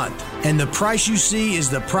 $229 a month. And the price you see is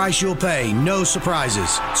the price you'll pay. No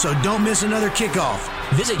surprises. So don't miss another kickoff.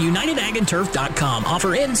 Visit UnitedAgAndTurf.com.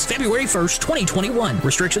 Offer ends February 1st, 2021.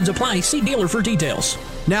 Restrictions apply. See dealer for details.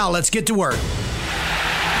 Now let's get to work.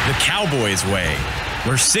 The Cowboys way,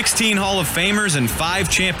 where 16 Hall of Famers and 5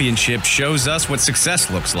 championships shows us what success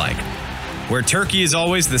looks like. Where turkey is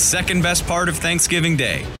always the second best part of Thanksgiving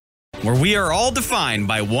Day. Where we are all defined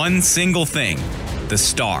by one single thing, the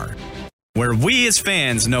star. Where we as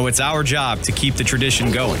fans know it's our job to keep the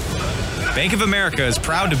tradition going. Bank of America is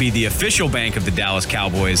proud to be the official bank of the Dallas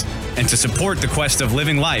Cowboys and to support the quest of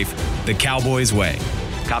living life the Cowboys way.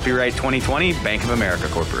 Copyright 2020, Bank of America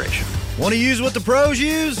Corporation. Want to use what the pros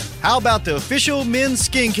use? How about the official men's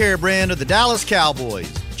skincare brand of the Dallas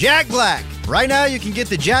Cowboys? Jack Black. Right now, you can get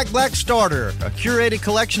the Jack Black Starter, a curated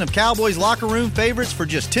collection of Cowboys locker room favorites for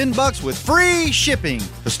just $10 with free shipping.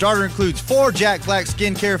 The starter includes 4 Jack Black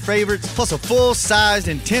skincare favorites, plus a full-sized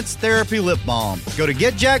intense therapy lip balm. Go to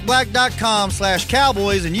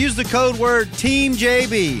getjackblack.com/Cowboys and use the code word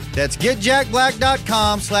TEAMJB. That's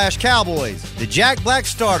getjackblack.com/Cowboys. The Jack Black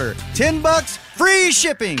Starter, $10, free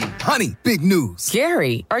shipping. Honey, big news.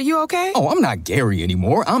 Gary, are you okay? Oh, I'm not Gary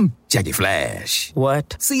anymore. I'm Jackie Flash.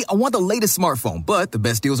 What? See, I want the latest smartphone, but the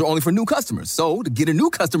best deals are only for new customers. So, to get a new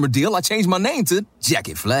customer deal, I changed my name to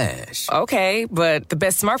Jackie Flash. Okay, but the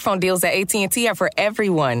best smartphone deals at AT&T are for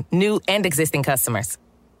everyone, new and existing customers.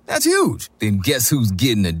 That's huge. Then guess who's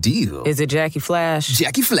getting a deal? Is it Jackie Flash?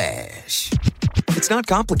 Jackie Flash. It's not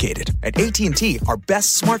complicated. At AT&T, our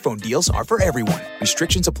best smartphone deals are for everyone.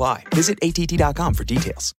 Restrictions apply. Visit att.com for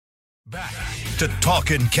details. Back to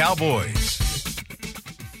Talking Cowboys.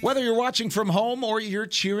 Whether you're watching from home or you're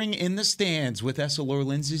cheering in the stands with Essilor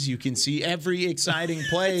lenses, you can see every exciting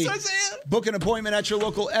play. Book an appointment at your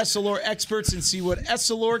local Essilor experts and see what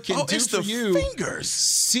Essilor can do for you. Fingers.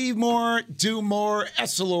 See more, do more.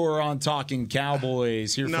 Essilor on Talking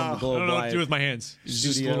Cowboys here from the Globe I don't know what Live to do with my hands.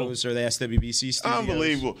 Studios or the SWBC studios.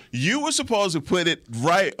 Unbelievable. You were supposed to put it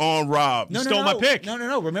right on Rob. No, Stole my pick.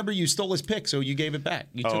 No. Remember, you stole his pick, so you gave it back.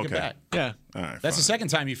 You took it back. Yeah. All right, That's the second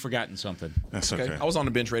time you've forgotten something. That's okay. I was on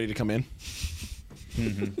the bench ready to come in.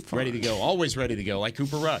 Ready to go. Always ready to go, like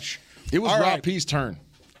Cooper Rush. It was All Rob right. P's turn.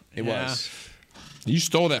 It was. You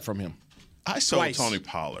stole that from him. I sold Twice. Tony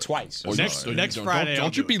Pollard. Twice. Or Next Friday,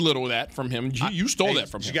 Don't you belittle that from him. You stole that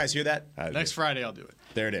from Did him. you guys hear that? Next Friday, I'll do it.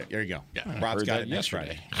 There it is. There you go. Yeah. Rob's heard got that it next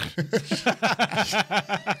yesterday.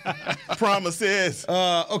 Friday. Promises.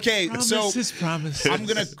 Okay, Promises. I'm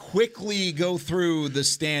going to quickly go through the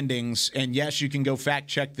standings. And yes, you can go fact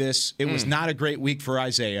check this. It was not a great week for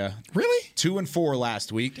Isaiah. Really? 2-4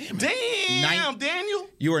 last week. Damn, Daniel.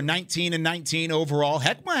 You were 19-19 overall.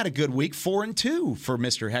 Heckma had a good week, 4-2 for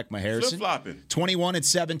Mr. Heckma Harrison. Flip-flopping.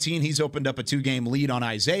 21-17. He's opened up a 2-game lead on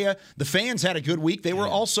Isaiah. The fans had a good week. They were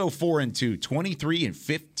also 4-2,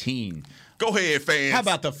 23-15. Go ahead, fans. How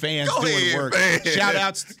about the fans Go doing ahead, work? fans. Shout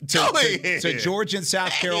outs Go to ahead. George in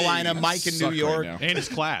South Carolina, Mike in New York, And his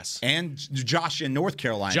class. and Josh in North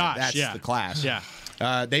Carolina. Josh, That's yeah. the class. Yeah.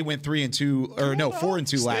 They went 3-2, or no,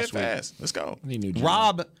 4-2 last week. Fast. Let's go.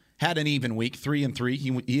 Rob had an even week, 3-3.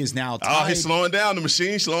 He is now tied. Oh, he's slowing down. The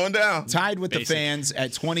machine's slowing down. Tied with the fans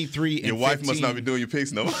at 23-15. Your wife must not be doing your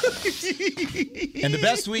picks, no. And the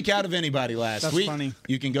best week out of anybody last That's week. funny.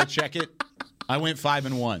 You can go check it. I went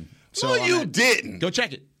 5-1. So No, I'm you at- didn't. Go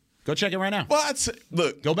check it. Go check it right now. Well,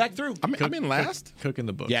 look. Go back through. I'm in last. Cooking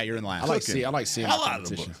the book. Yeah, you're in last. I like seeing Hell the out of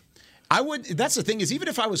the competition. book. I would. That's the thing is, even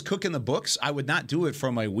if I was cooking the books, I would not do it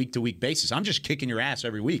from a week-to-week basis. I'm just kicking your ass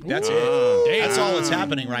every week. That's it. That's all that's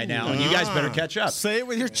happening right now, and you guys better catch up. Say it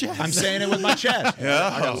with your chest. I'm saying it with my chest.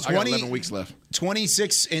 I got 11 weeks left.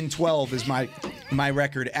 26-12 is my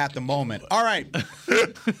record at the moment. All right,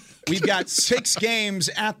 we've got 6 games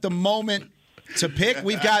at the moment to pick.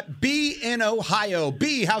 We've got B in Ohio.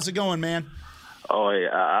 B, how's it going, man? Oh, hey,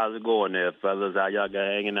 how's it going there, fellas? How y'all got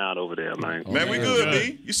hanging out over there, man? Man, we good,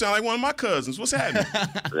 B. You sound like one of my cousins. What's happening?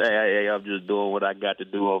 Hey, I'm just doing what I got to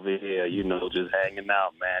do over here, just hanging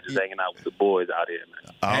out, man. Just hanging out with the boys out here, man.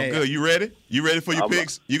 Oh, good. You ready? You ready for your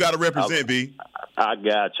picks? You got to represent, B. I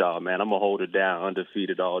got y'all, man. I'm going to hold it down,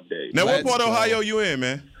 undefeated all day. Now, what part of Ohio you in,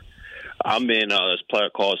 man? I'm in a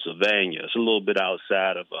place called Sylvania. It's a little bit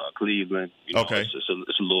outside of Cleveland. Okay. It's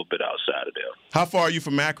a little bit outside of there. How far are you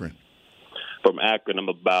from Akron? From Akron, I'm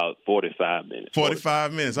about 45 minutes.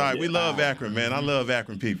 45 minutes. All right, we love Akron, man. I love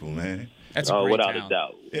Akron people, man. That's a great without town. a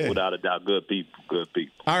doubt. Yeah. Without a doubt. Good people. Good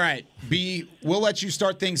people. All right, B, we'll let you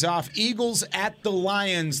start things off. Eagles at the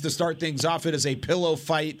Lions to start things off. It is a pillow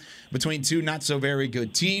fight between two not so very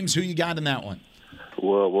good teams. Who you got in that one?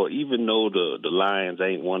 Well, even though the Lions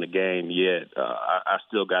ain't won a game yet, I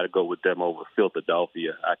still got to go with them over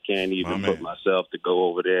Philadelphia. I can't even put myself to go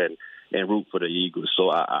over there and root for the Eagles. So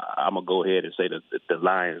I'm going to go ahead and say that the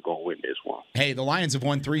Lions going to win this one. Hey, the Lions have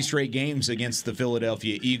won 3 straight games against the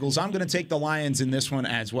Philadelphia Eagles. I'm going to take the Lions in this one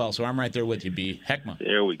as well, so I'm right there with you, B. Heckma.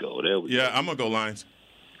 There we go. Yeah, I'm going to go Lions.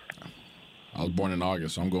 I was born in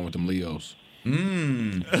August, so I'm going with them Leos.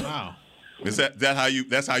 Wow. Is that how you?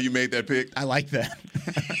 That's how you made that pick? I like that.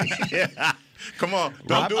 Yeah. Come on.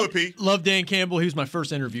 Don't do it, Pete. Love Dan Campbell. He was my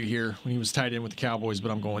first interview here when he was tied in with the Cowboys,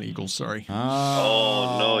 but I'm going Eagles. Sorry.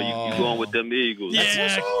 Oh, no. You going with them Eagles. Yeah.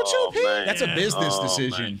 What's wrong with you, Pete? That's a business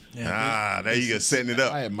decision. There you go, setting it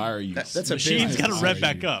up. I admire you. That's a Machine's got to rev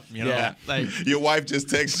back up. You know? Yeah. Like, your wife just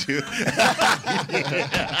texted you.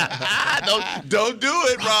 Don't do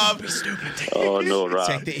it, Rob. Oh, no, Rob.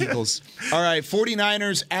 Take the Eagles. All right,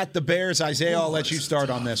 49ers at the Bears. Isaiah, I'll let you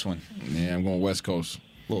start on this one. Yeah, I'm going West Coast.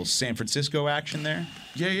 Little San Francisco action there.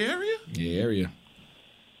 Yeah, area? Yeah, area.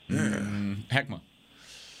 Heckma.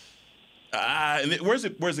 Where's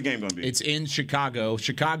the game going to be? It's in Chicago.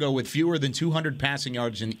 Chicago with fewer than 200 passing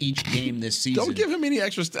yards in each game this season. Don't give him any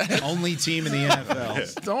extra stats. Only team in the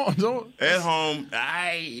NFL. Don't. At home, Go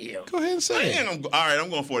ahead and say it. all right, I'm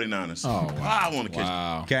going 49ers. Oh, wow. I want to catch.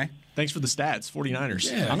 Wow. Okay. thanks for the stats,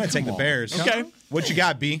 49ers. Yeah, I'm going to take the Bears. Okay. What you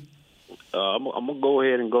got, B? I'm going to go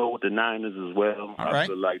ahead and go with the Niners as well. All I right.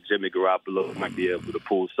 feel like Jimmy Garoppolo might be able to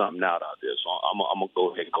pull something out there. So I'm going to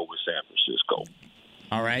go ahead and go with San Francisco.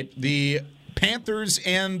 All right. The Panthers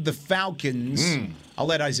and the Falcons. I'll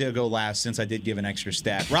let Isaiah go last since I did give an extra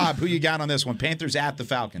stat. Rob, who you got on this one? Panthers at the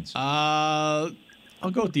Falcons. I'll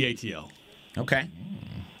go with the ATL. Okay.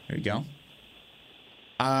 There you go.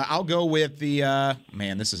 I'll go with the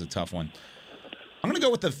man, this is a tough one. I'm going to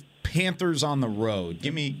go with the Panthers on the road.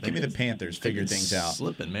 Give me the Panthers. Figure things out.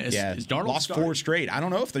 Slipping, man. Yeah, Is Darnold lost starting? 4 straight. I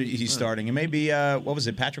don't know if he's starting. It may be what was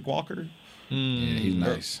it? Patrick Walker. Yeah, he's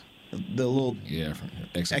nice. The little From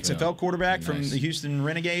XFL quarterback from the Houston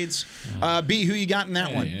Renegades. B, who you got in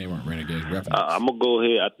that one? They weren't Renegades. I'm going to go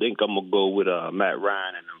ahead. I think I'm going to go with Matt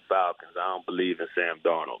Ryan and them Falcons. I don't believe in Sam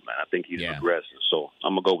Darnold, man. I think he's progressing. So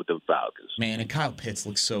I'm going to go with them Falcons. Man, and Kyle Pitts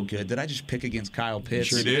looks so good. Did I just pick against Kyle Pitts?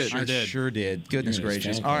 Sure did. I sure did. Goodness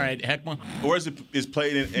gracious. All right, Heckma. Where's it? Is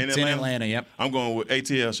played in Atlanta? It's in Atlanta, yep. I'm going with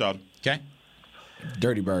ATL, shot. Okay.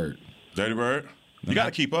 Dirty Bird. Dirty Bird. You got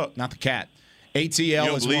to keep up. Not the cat.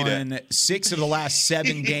 ATL has won 6 of the last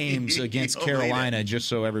 7 games against Carolina, just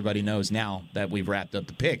so everybody knows now that we've wrapped up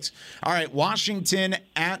the picks. All right, Washington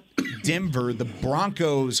at Denver. The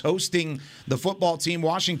Broncos hosting the football team.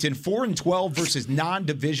 Washington 4-12 versus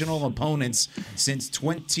non-divisional opponents since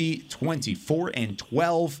 2020.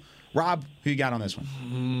 4-12. Rob, who you got on this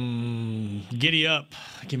one? Giddy up.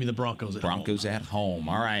 Give me the Broncos at home. Broncos at home.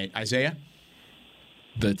 All right, Isaiah?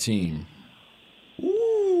 The team.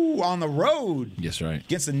 Ooh, on the road. Yes, right.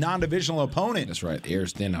 Against the non-divisional opponent. That's right. The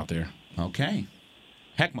air's thin out there. Okay.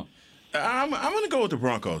 Heckma. I'm going to go with the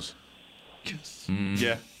Broncos. Yes.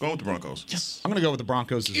 Yeah, going with the Broncos. Yes. I'm going to go with the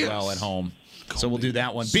Broncos as well at home. So we'll do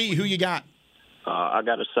that one. B, who you got? I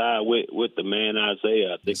got to side with the man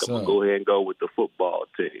Isaiah. I think I'm going to go ahead and go with the football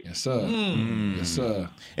team. Yes, sir. Yes, sir.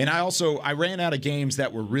 And I ran out of games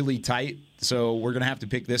that were really tight, so we're going to have to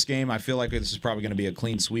pick this game. I feel like this is probably going to be a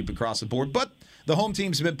clean sweep across the board, but the home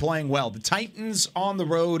teams have been playing well. The Titans on the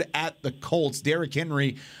road at the Colts. Derrick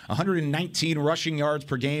Henry, 119 rushing yards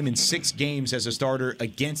per game in 6 games as a starter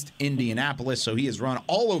against Indianapolis, so he has run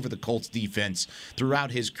all over the Colts defense throughout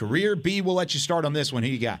his career. B, we'll let you start on this one. Who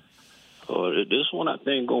you got? This one I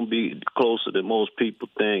think going to be closer than most people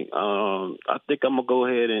think. I think I'm going to go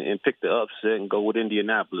ahead and pick the upset and go with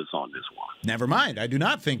Indianapolis on this one. Never mind. I do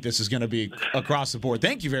not think this is going to be across the board.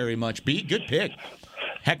 Thank you very much, B. Good pick.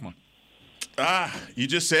 Heckman. You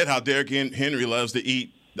just said how Derrick Henry loves to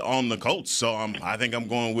eat on the Colts, so I think I'm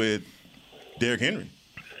going with Derrick Henry.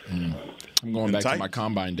 I'm going back to my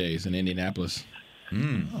combine days in Indianapolis.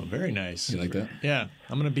 Oh, very nice. You like that? Yeah.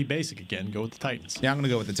 I'm going to be basic again. Go with the Titans. Yeah, I'm going to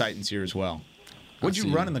go with the Titans here as well. What'd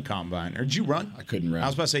you run in the combine? Or did you run? I couldn't run. I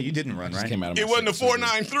was about to say, you didn't run, right? Came out of it wasn't a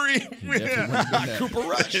 4.93. Cooper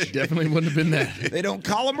Rush. Definitely wouldn't have been that. They don't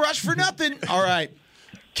call him Rush for nothing. All right.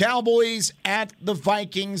 Cowboys at the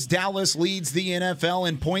Vikings. Dallas leads the NFL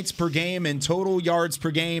in points per game and total yards per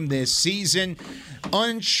game this season.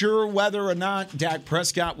 Unsure whether or not Dak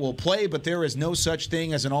Prescott will play, but there is no such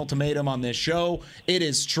thing as an ultimatum on this show. It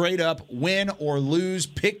is straight up win or lose.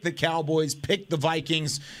 Pick the Cowboys, pick the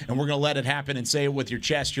Vikings, and we're going to let it happen and say it with your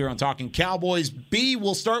chest here on Talking Cowboys. B,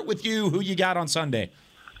 we'll start with you. Who you got on Sunday?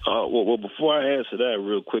 Well, before I answer that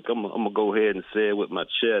real quick, I'm going to go ahead and say it with my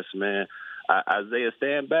chest, man. Isaiah,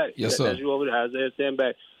 stand back. Yes, sir. That's you over there. Isaiah, stand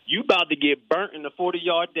back. You about to get burnt in the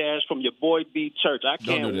 40-yard dash from your boy B Church. I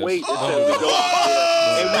can't wait until we go out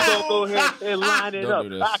there and we're going to go ahead and line it up.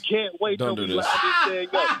 I can't wait until we line this thing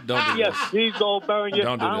up. Yes, he's going to burn you.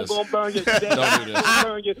 I'm going to burn you. Dad's going to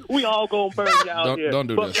burn you. We all going to burn you out here. Don't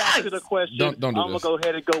do but this. back to the question, I'm going to go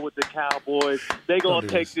ahead and go with the Cowboys. They going to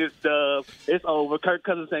take this dub. It's over. Kirk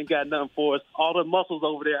Cousins ain't got nothing for us. All the muscles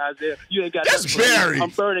over there, Isaiah, you ain't got nothing for us. I'm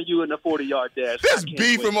burning you in the 40-yard 40-yard dash. This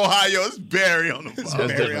B from Ohio is Barry on the phone.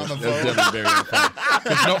 That's Barry on the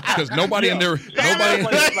phone. Because nobody in there. Hey,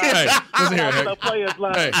 listen here.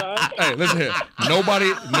 Hey, listen here.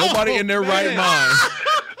 Nobody in their right mind.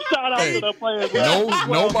 Shout out to the players.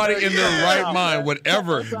 Nobody in their right mind would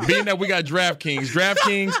ever, being that we got DraftKings,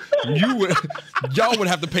 y'all would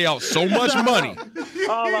have to pay out so much money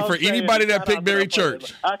for anybody that picked Barry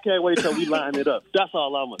Church. I can't wait till we line it up. That's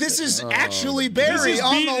all I'm going to say. This is actually Barry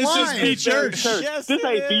on the line. This is B Church. Yes, this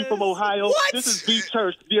ain't B from Ohio. What? This is B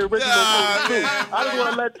Church, the original. I just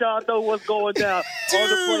want to let y'all know what's going down on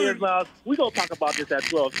the Players Lounge. We're going to talk about this at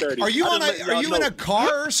 12:30. Are you in a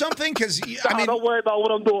car or something? Because don't worry about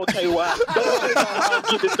what I'm doing, KY. Don't worry about how I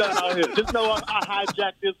get it done out here. Just know I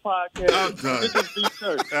hijacked this podcast. This is B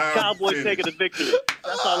Church. Cowboys taking the victory.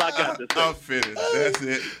 That's all I got to say. I'm finished. That's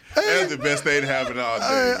it. That's the best thing to happen all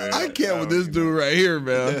day, man. I can't with this dude right here,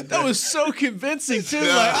 man. That was so convincing, too.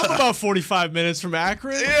 Like, I'm about 45 minutes from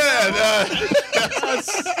Akron. Yeah.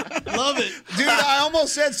 Love it. Dude, I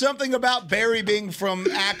almost said something about Barry being from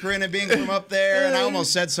Akron and being from up there, and I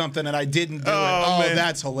almost said something and I didn't do it. Man.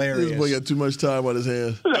 That's hilarious. This boy got too much time on his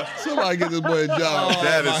hands. Somebody get this boy a job.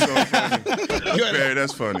 That is so funny. Barry,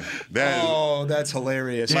 that's funny. That's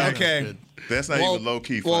hilarious. Okay. That's not even low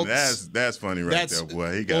key funny. That's funny right there,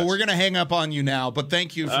 boy. We're gonna hang up on you now, but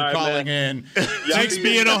thank you for calling in. Thanks,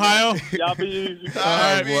 B in Ohio. Y'all be easy. All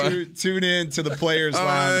right, boy. Tune in to the Players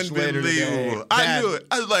Lounge later today. I knew it.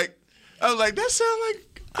 I was like, that sounds like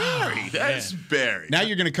Barry. That's Barry. Now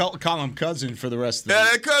you're gonna call him cousin for the rest of the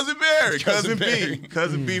day. Cousin Barry, cousin B,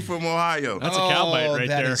 cousin B from Ohio. That's a cow bite right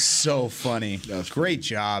there. That is so funny. Great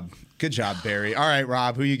job. Good job, Barry. All right,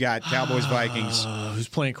 Rob, who you got? Cowboys, Vikings. Who's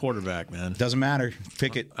playing quarterback, man? Doesn't matter.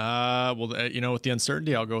 Pick it. With the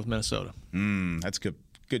uncertainty, I'll go with Minnesota. That's good.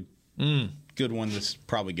 Good one to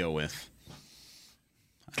probably go with.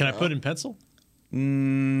 Can I put in pencil?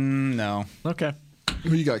 No. Okay.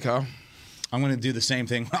 Who you got, Kyle? I'm going to do the same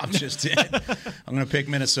thing Rob just did. I'm going to pick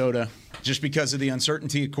Minnesota just because of the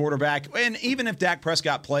uncertainty at quarterback. And even if Dak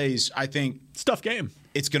Prescott plays, I think it's a tough game.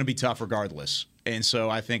 It's going to be tough regardless. And so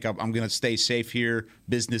I think I'm going to stay safe here.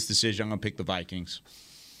 Business decision. I'm going to pick the Vikings.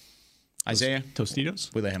 Isaiah?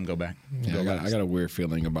 Tostitos? We'll let him go back. Yeah, I got a weird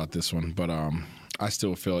feeling about this one, but I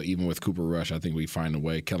still feel even with Cooper Rush, I think we find a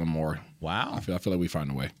way. Kellen Moore. Wow. I feel like we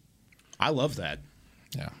find a way. I love that.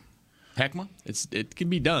 Yeah. Heckma? It can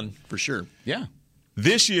be done for sure. Yeah.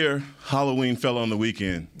 This year, Halloween fell on the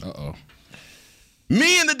weekend. Uh-oh.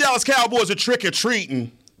 Me and the Dallas Cowboys are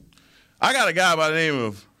trick-or-treating. I got a guy by the name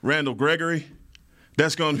of Randall Gregory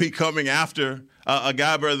that's going to be coming after a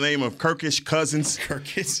guy by the name of Kirkish Cousins.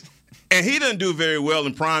 Kirkish. And he doesn't do very well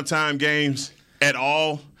in primetime games at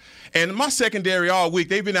all. And my secondary all week,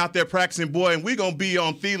 they've been out there practicing, boy, and we're going to be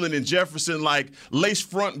on Thielen and Jefferson like lace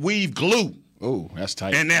front weave glue. Oh, that's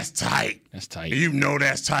tight. And that's tight. That's tight. You know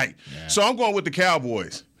that's tight. Yeah. So I'm going with the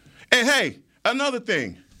Cowboys. And, hey, another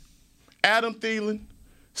thing. Adam Thielen,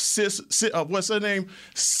 what's her name?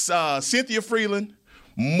 Cynthia Freeland,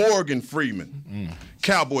 Morgan Freeman.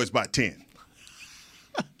 Cowboys by 10.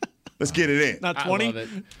 Let's get it in. Not 20? I love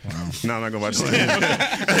it. No, I'm not going to buy 20.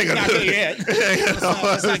 Not yet.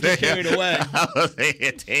 Let's not get carried away.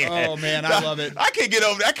 Oh, man, I love it. I can't get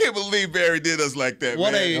over that. I can't believe Barry did us like that,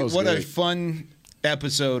 What man. a fun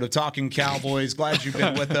episode of Talking Cowboys. Glad you've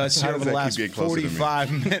been with us here over the last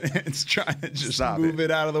 45 minutes trying to just move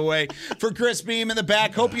it out of the way. For Chris Beam in the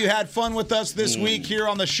back, hope you had fun with us this week here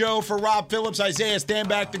on the show. For Rob Phillips, Isaiah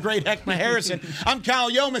Stanback, the great Heckma Harrison, I'm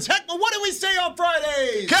Kyle Yeomans. Heckma, what do we say on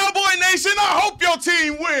Fridays? Cowboy Nation, I hope your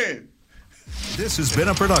team wins. This has been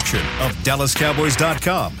a production of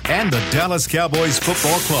DallasCowboys.com and the Dallas Cowboys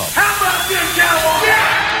Football Club. How about this, Cowboys?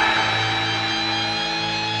 Yeah!